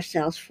with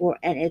ourselves for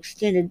an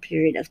extended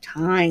period of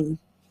time.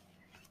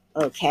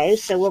 Okay,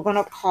 so we're going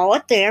to call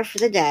it there for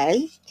the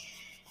day.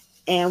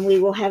 And we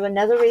will have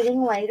another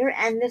reading later.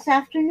 And this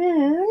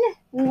afternoon,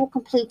 we will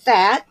complete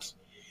that.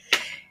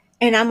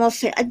 And I'm going to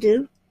say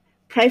adieu.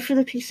 Pray for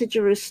the peace of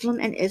Jerusalem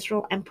and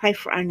Israel, and pray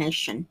for our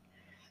nation.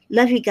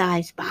 Love you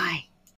guys. Bye.